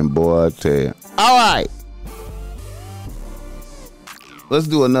 man. Boy, I tell you. All right. Let's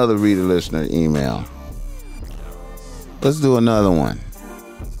do another reader listener email. Let's do another one.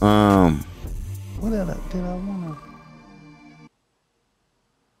 What did I wanna?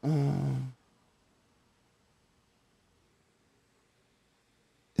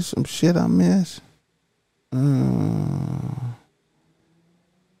 It's some shit I missed. That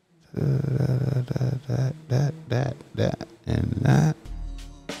and that.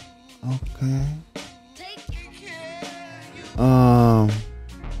 Okay.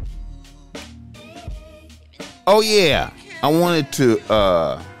 Oh yeah, I wanted to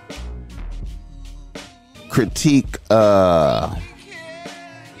critique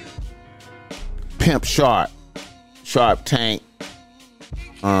Pimp Sharp Tank.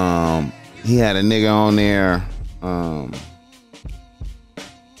 He had a nigga on there.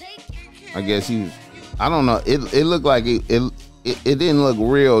 I guess he was. I don't know. It looked like it didn't look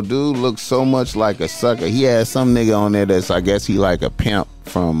real. Dude looked so much like a sucker. He had some nigga on there that's, I guess he like a pimp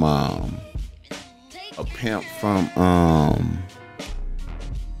from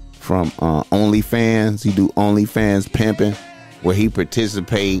OnlyFans. He do OnlyFans pimping, where he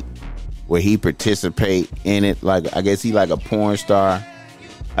participate in it. Like, I guess he like a porn star.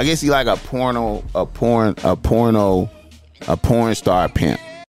 I guess he like a porn star pimp.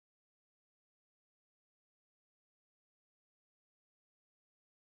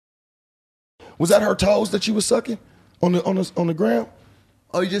 Was that her toes that you was sucking on the ground?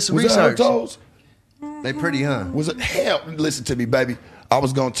 Oh, you did some research. Was that her toes? They pretty, huh? Was it? Hell, listen to me, baby. I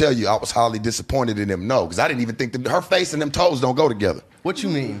was gonna tell you I was highly disappointed in them. No, because I didn't even think that her face and them toes don't go together. What you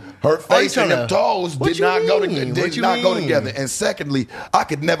mean? Her face and them toes did not go together. And secondly, I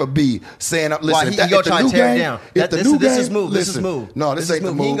could never be saying, listen, he gonna try to tear it down. This is smooth. No, this ain't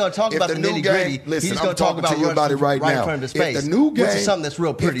the move. He ain't gonna talk about the nitty gritty. Listen, I'm talking to you about it right now. If the new game, which is something that's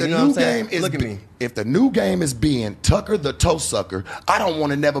real pretty. You know what I'm saying? Look at me. If the new game is being Tucker the toe sucker, I don't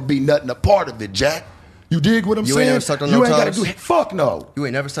want to never be nothing a part of it, Jack. You dig what I'm saying? You ain't never sucked on no toes? You ain't got to do. Fuck no. You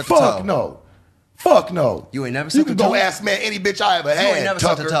ain't never sucked a toe? Fuck no. Fuck no. You ain't never sucked a toe? You can go ask, man, any bitch I ever had. You ain't never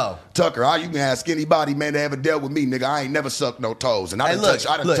sucked a toe? Tucker, you can ask anybody, man, that ever dealt with me, nigga. I ain't never sucked no toes. And I done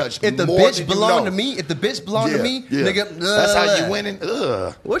touched if the more bitch than belonged you know. to me, nigga. That's how you winning?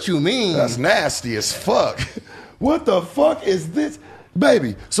 Ugh. What you mean? That's nasty as fuck. What the fuck is this?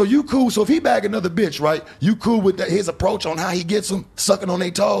 Baby, so you cool. So if he bag another bitch, right, you cool with his approach on how he gets them sucking on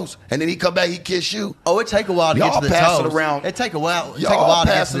their toes, and then he come back, he kiss you? Oh, it take a while to get to the toes. It take a while. Y'all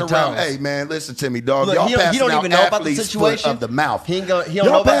to get to the toes. Hey man, listen to me, dog. Look, y'all he passing don't out even know about the athlete's situation foot of the mouth. He don't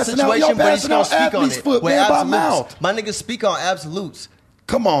know about the situation, but he's gonna speak on it. Foot, man, by mouth. My niggas speak on absolutes.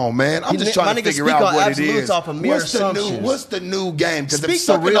 Come on, man. I'm just trying to figure out what it is. Off of mere assumptions. What's the new game? Because if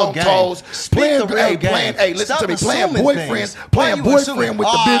sucking on toes, playing listen to me, playing boyfriend with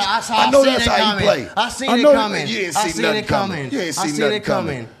the bitch. I know that's how you play. I seen it coming. You didn't see nothing coming. You ain't see nothing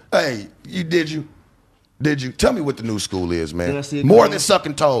coming. Hey, did you? Did you? Tell me what the new school is, Did I man. see it More coming? than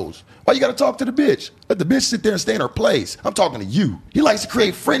sucking toes. Why you got to talk to the bitch? Let the bitch sit there and stay in her place. I'm talking to you. He likes to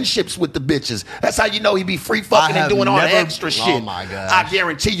create friendships with the bitches. That's how you know he be free fucking and doing all the extra shit. Oh, my God. I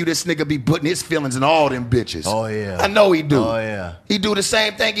guarantee you this nigga be putting his feelings in all them bitches. Oh, yeah. I know he do. Oh, yeah. He do the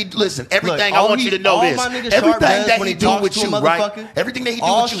same thing. Listen, everything, Look, I want you to know all this. my nigga Everything Sharp does that when he he do talks with to a you, right? motherfucker, Everything that he do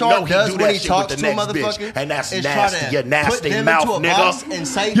all with you, Sharp know he does do when that he shit with talks the to a next bitch. motherfucker And that's is try nasty. to You put nasty them mouth, into a nigga. box and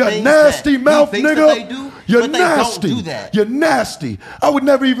say You things nasty that mouth, he thinks nigga. that they do, You're but they don't nasty. do that. You're nasty. I would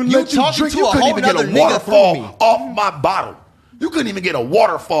never even let you talking drink. to You a couldn't whole even get nother a nigga waterfall through me. off my bottle. You couldn't even get a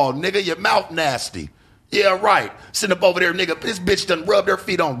waterfall, nigga. Your mouth nasty. Yeah, right. Sitting up over there, nigga. This bitch done rubbed her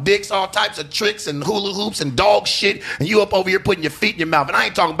feet on dicks, all types of tricks and hula hoops and dog shit. And you up over here putting your feet in your mouth. And I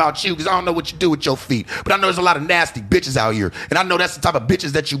ain't talking about you because I don't know what you do with your feet. But I know there's a lot of nasty bitches out here. And I know that's the type of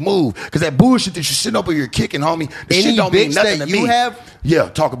bitches that you move. Because that bullshit that you're sitting over here kicking, homie, the Any shit don't mean bitch nothing that to you me. have? Yeah,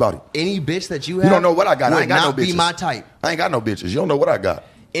 talk about it. Any bitch that you have, You don't know what I got. I would ain't got no not be bitches. my type. I ain't got no bitches. You don't know what I got.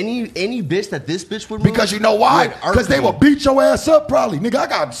 Any bitch that this bitch would move, Because you know why? would irk Because they me. will beat your ass up probably. Nigga, I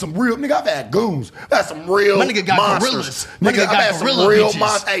got some real, nigga, I've had goons. I've had some real My nigga got monsters. gorillas. My Nigga, nigga I've got had some gorilla real bitches.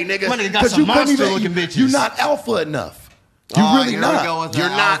 monsters. Hey, nigga. My nigga got 'cause some you couldn't even- monster-looking bitches. You're not alpha enough. You Oh, really here we go not. with You're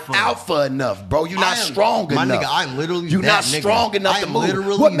the not alpha. alpha enough, bro. You're not I am- strong my enough. nigga, I'm literally You're that not nigga. strong enough to I'm move.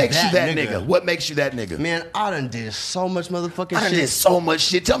 literally What makes you that that nigga. nigga? What makes you that nigga? Man, I done did so much motherfucking I done shit. did so much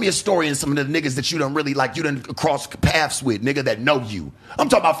shit. Tell me a story in some of the niggas that you done really like, you done cross paths with, nigga, that know you. I'm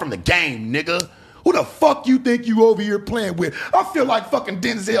talking about from the game, nigga. Who the fuck you think you over here playing with? I feel like fucking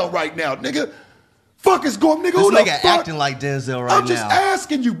Denzel right now, nigga. Fuck is going, nigga. This Who the nigga fuck? acting like Denzel right I'm just now.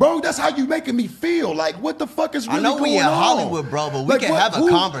 asking you, bro. That's how you making me feel. Like, what the fuck is really I know going we in on? Hollywood, bro, but we can have a who-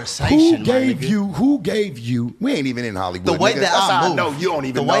 conversation, Who my gave nigga. you? Who gave you? We ain't even in Hollywood. The way nigga. that That's I how move. I know you don't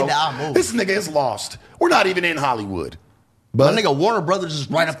even The know. way that I move. This nigga is lost. We're not even in Hollywood. My But nigga Warner Brothers is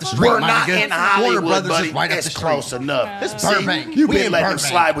right up the street. we're my not nigga. in Hollywood, Warner Brothers buddy. is right up It's the street. close enough. It's See, Burbank. You've We been in letting him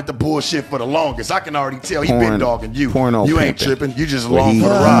Burbank. slide with the bullshit for the longest. I can already tell he been Porn- dogging you. porno You ain't pimping. tripping. You just Where along he for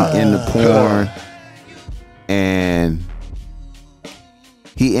the ride. in the porn, and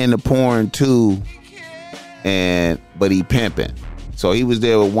he in the porn too, but he pimping. So he was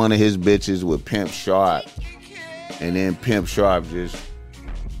there with one of his bitches with Pimp Sharp, and then Pimp Sharp just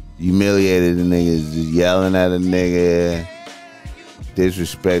humiliated the niggas, just yelling at a nigga,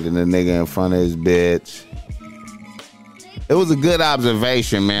 disrespecting the nigga in front of his bitch. It was a good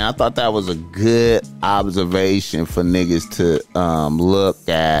observation, man. I thought that was a good observation for niggas to look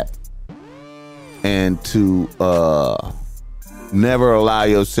at and to never allow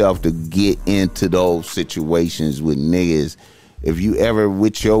yourself to get into those situations with niggas. If you ever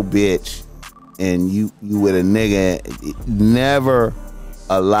with your bitch and you with a nigga, never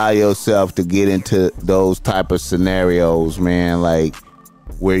allow yourself to get into those type of scenarios, man. Like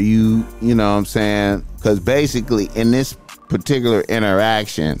where you know what I'm saying? Because basically in this particular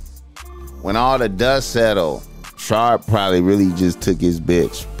interaction, when all the dust settled, Sharp probably really just took his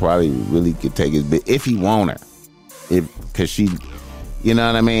bitch. Probably really could take his bitch if he want her. Cause she, you know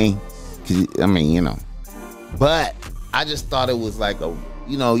what I mean? You know. But I just thought it was like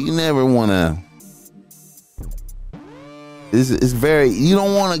you never want to. It's very, you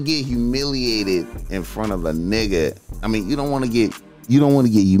don't want to get humiliated in front of a nigga. I mean, you don't want to get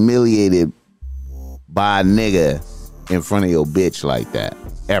humiliated by a nigga in front of your bitch like that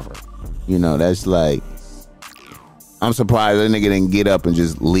ever. You know, that's like, I'm surprised that nigga didn't get up and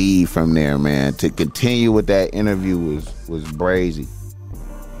just leave from there, man. To continue with that interview was brazy.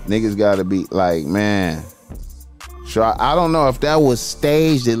 Niggas gotta be like, man. So I don't know if that was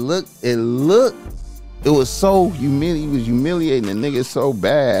staged. It was so he was humiliating the nigga so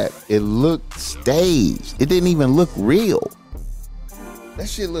bad. It looked staged. It didn't even look real. That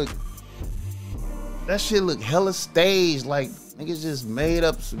shit looked hella staged. Like niggas just made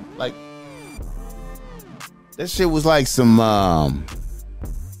up some, like, that shit was like some I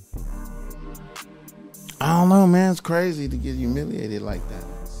don't know, man. It's crazy to get humiliated like that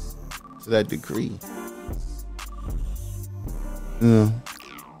to that degree. Yeah.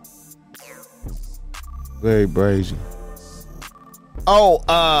 Very brazy. Oh,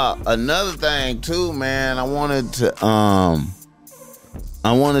 another thing too, man. I wanted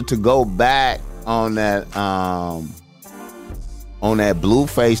to go back on that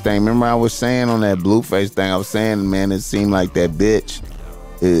Blueface thing. Remember I was saying on that Blueface thing, I was saying, man, it seemed like that bitch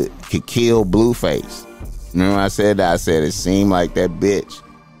could kill Blueface. Remember I said that? I said it seemed like that bitch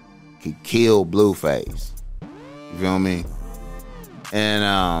could kill Blueface. You feel me? And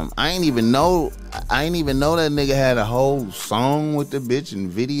I ain't even know that nigga had a whole song with the bitch and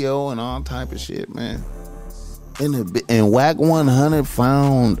video and all type of shit, man. And Whack 100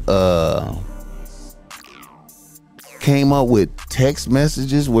 found came up with text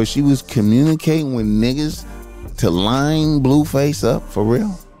messages where she was communicating with niggas to line Blueface up for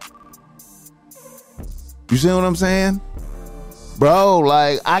real? You see what I'm saying? Bro,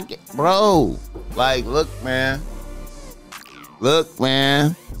 like, look, man. Look,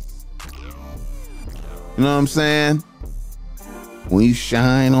 man. You know what I'm saying? When you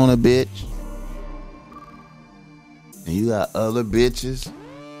shine on a bitch and you got other bitches,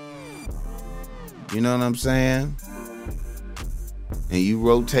 you know what I'm saying? And you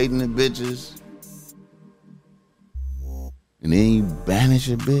rotating the bitches and then you banish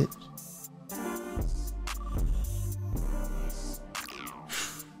a bitch.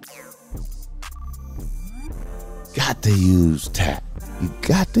 Got to use tact. You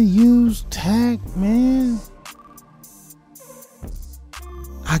got to use tact, man.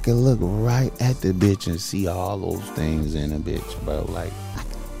 I can look right at the bitch and see all those things in a bitch, bro. Like, I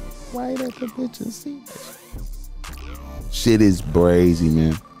can look right at the bitch and see that shit is brazy,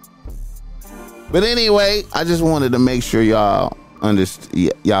 man. But anyway, I just wanted to make sure y'all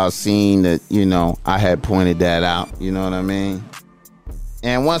y'all seen that, you know, I had pointed that out. You know what I mean?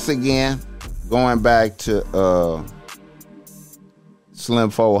 And once again, going back to Slim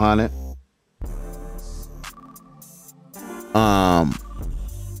 400.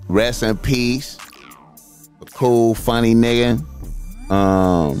 Rest in peace. A cool, funny nigga.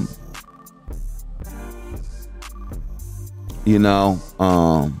 You know,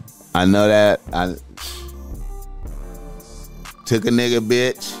 I know that I took a nigga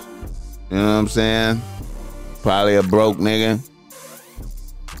bitch. You know what I'm saying? Probably a broke nigga.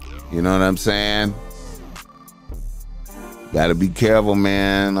 You know what I'm saying? Gotta be careful,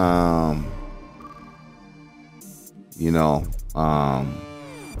 man. You know,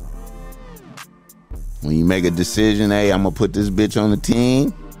 when you make a decision, hey, I'm gonna put this bitch on the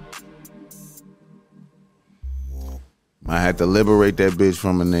team, might have to liberate that bitch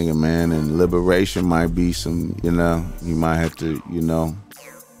from a nigga, man. And liberation might be some, you know, you might have to, you know,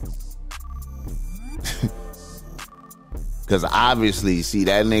 because obviously, see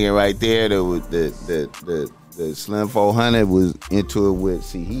that nigga right there, the Slim 400 was into it with.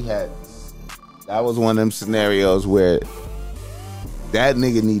 See, that was one of them scenarios where that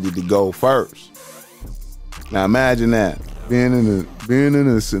nigga needed to go first. Now imagine that being in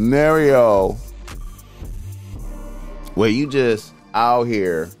a scenario where you just out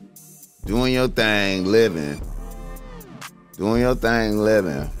here doing your thing, living. Meet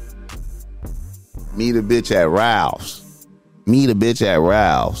a bitch at Ralph's.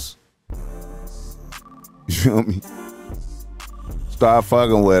 You feel me? Start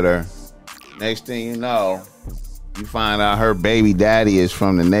fucking with her. Next thing you know, you find out her baby daddy is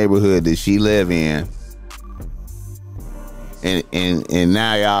from the neighborhood that she live in. And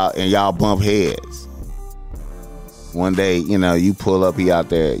now y'all bump heads. One day, you know, you pull up, he out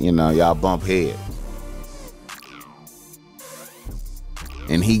there, you know, y'all bump heads.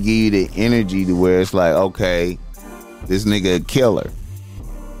 And he give you the energy to where it's like, okay, this nigga a killer.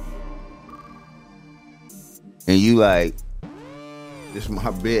 And you like, this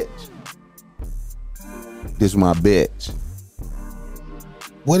my bitch.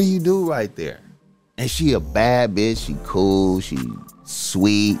 What do you do right there? And she a bad bitch. She cool. She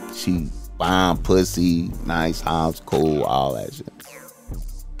sweet. She fine pussy. Nice house. Cool. All that shit.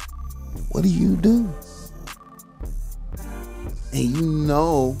 What do you do? And you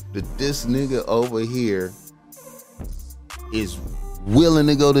know that this nigga over here is willing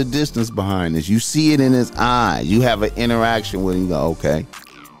to go the distance behind this. You see it in his eyes. You have an interaction with him. You go, okay,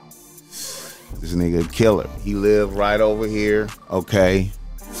 this nigga a killer. He live right over here. Okay.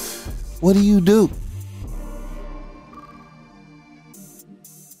 What do you do?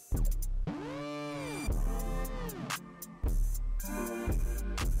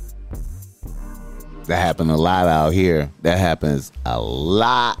 That happens a lot out here. That happens a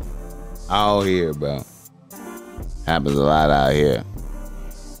lot out here, bro. Happens a lot out here.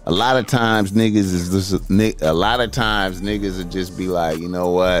 A lot of times niggas will just be like, you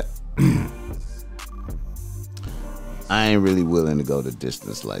know what? I ain't really willing to go the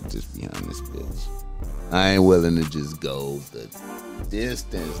distance like this behind this bitch. I ain't willing to just go the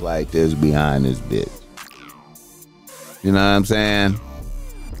distance like this behind this bitch. You know what I'm saying?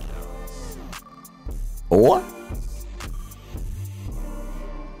 Or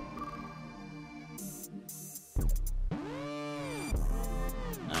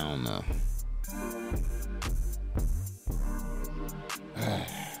I don't know.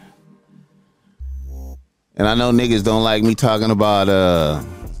 And I know niggas don't like me talking about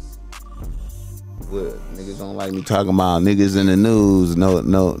what? Niggas don't like me talking about niggas in the news. No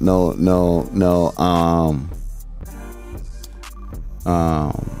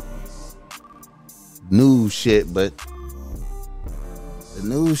news shit, but the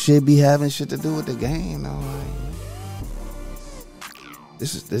news shit be having shit to do with the game, though.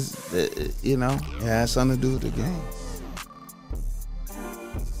 This you know, it has something to do with the game.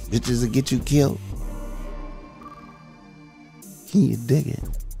 Bitches will get you killed. Can you dig it?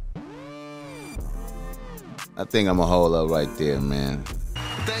 I think I'm gonna hold up right there, man.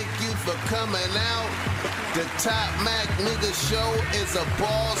 Thank you for coming out. The Top Mac Nigga Show is a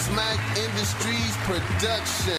Ball Smack Industries production.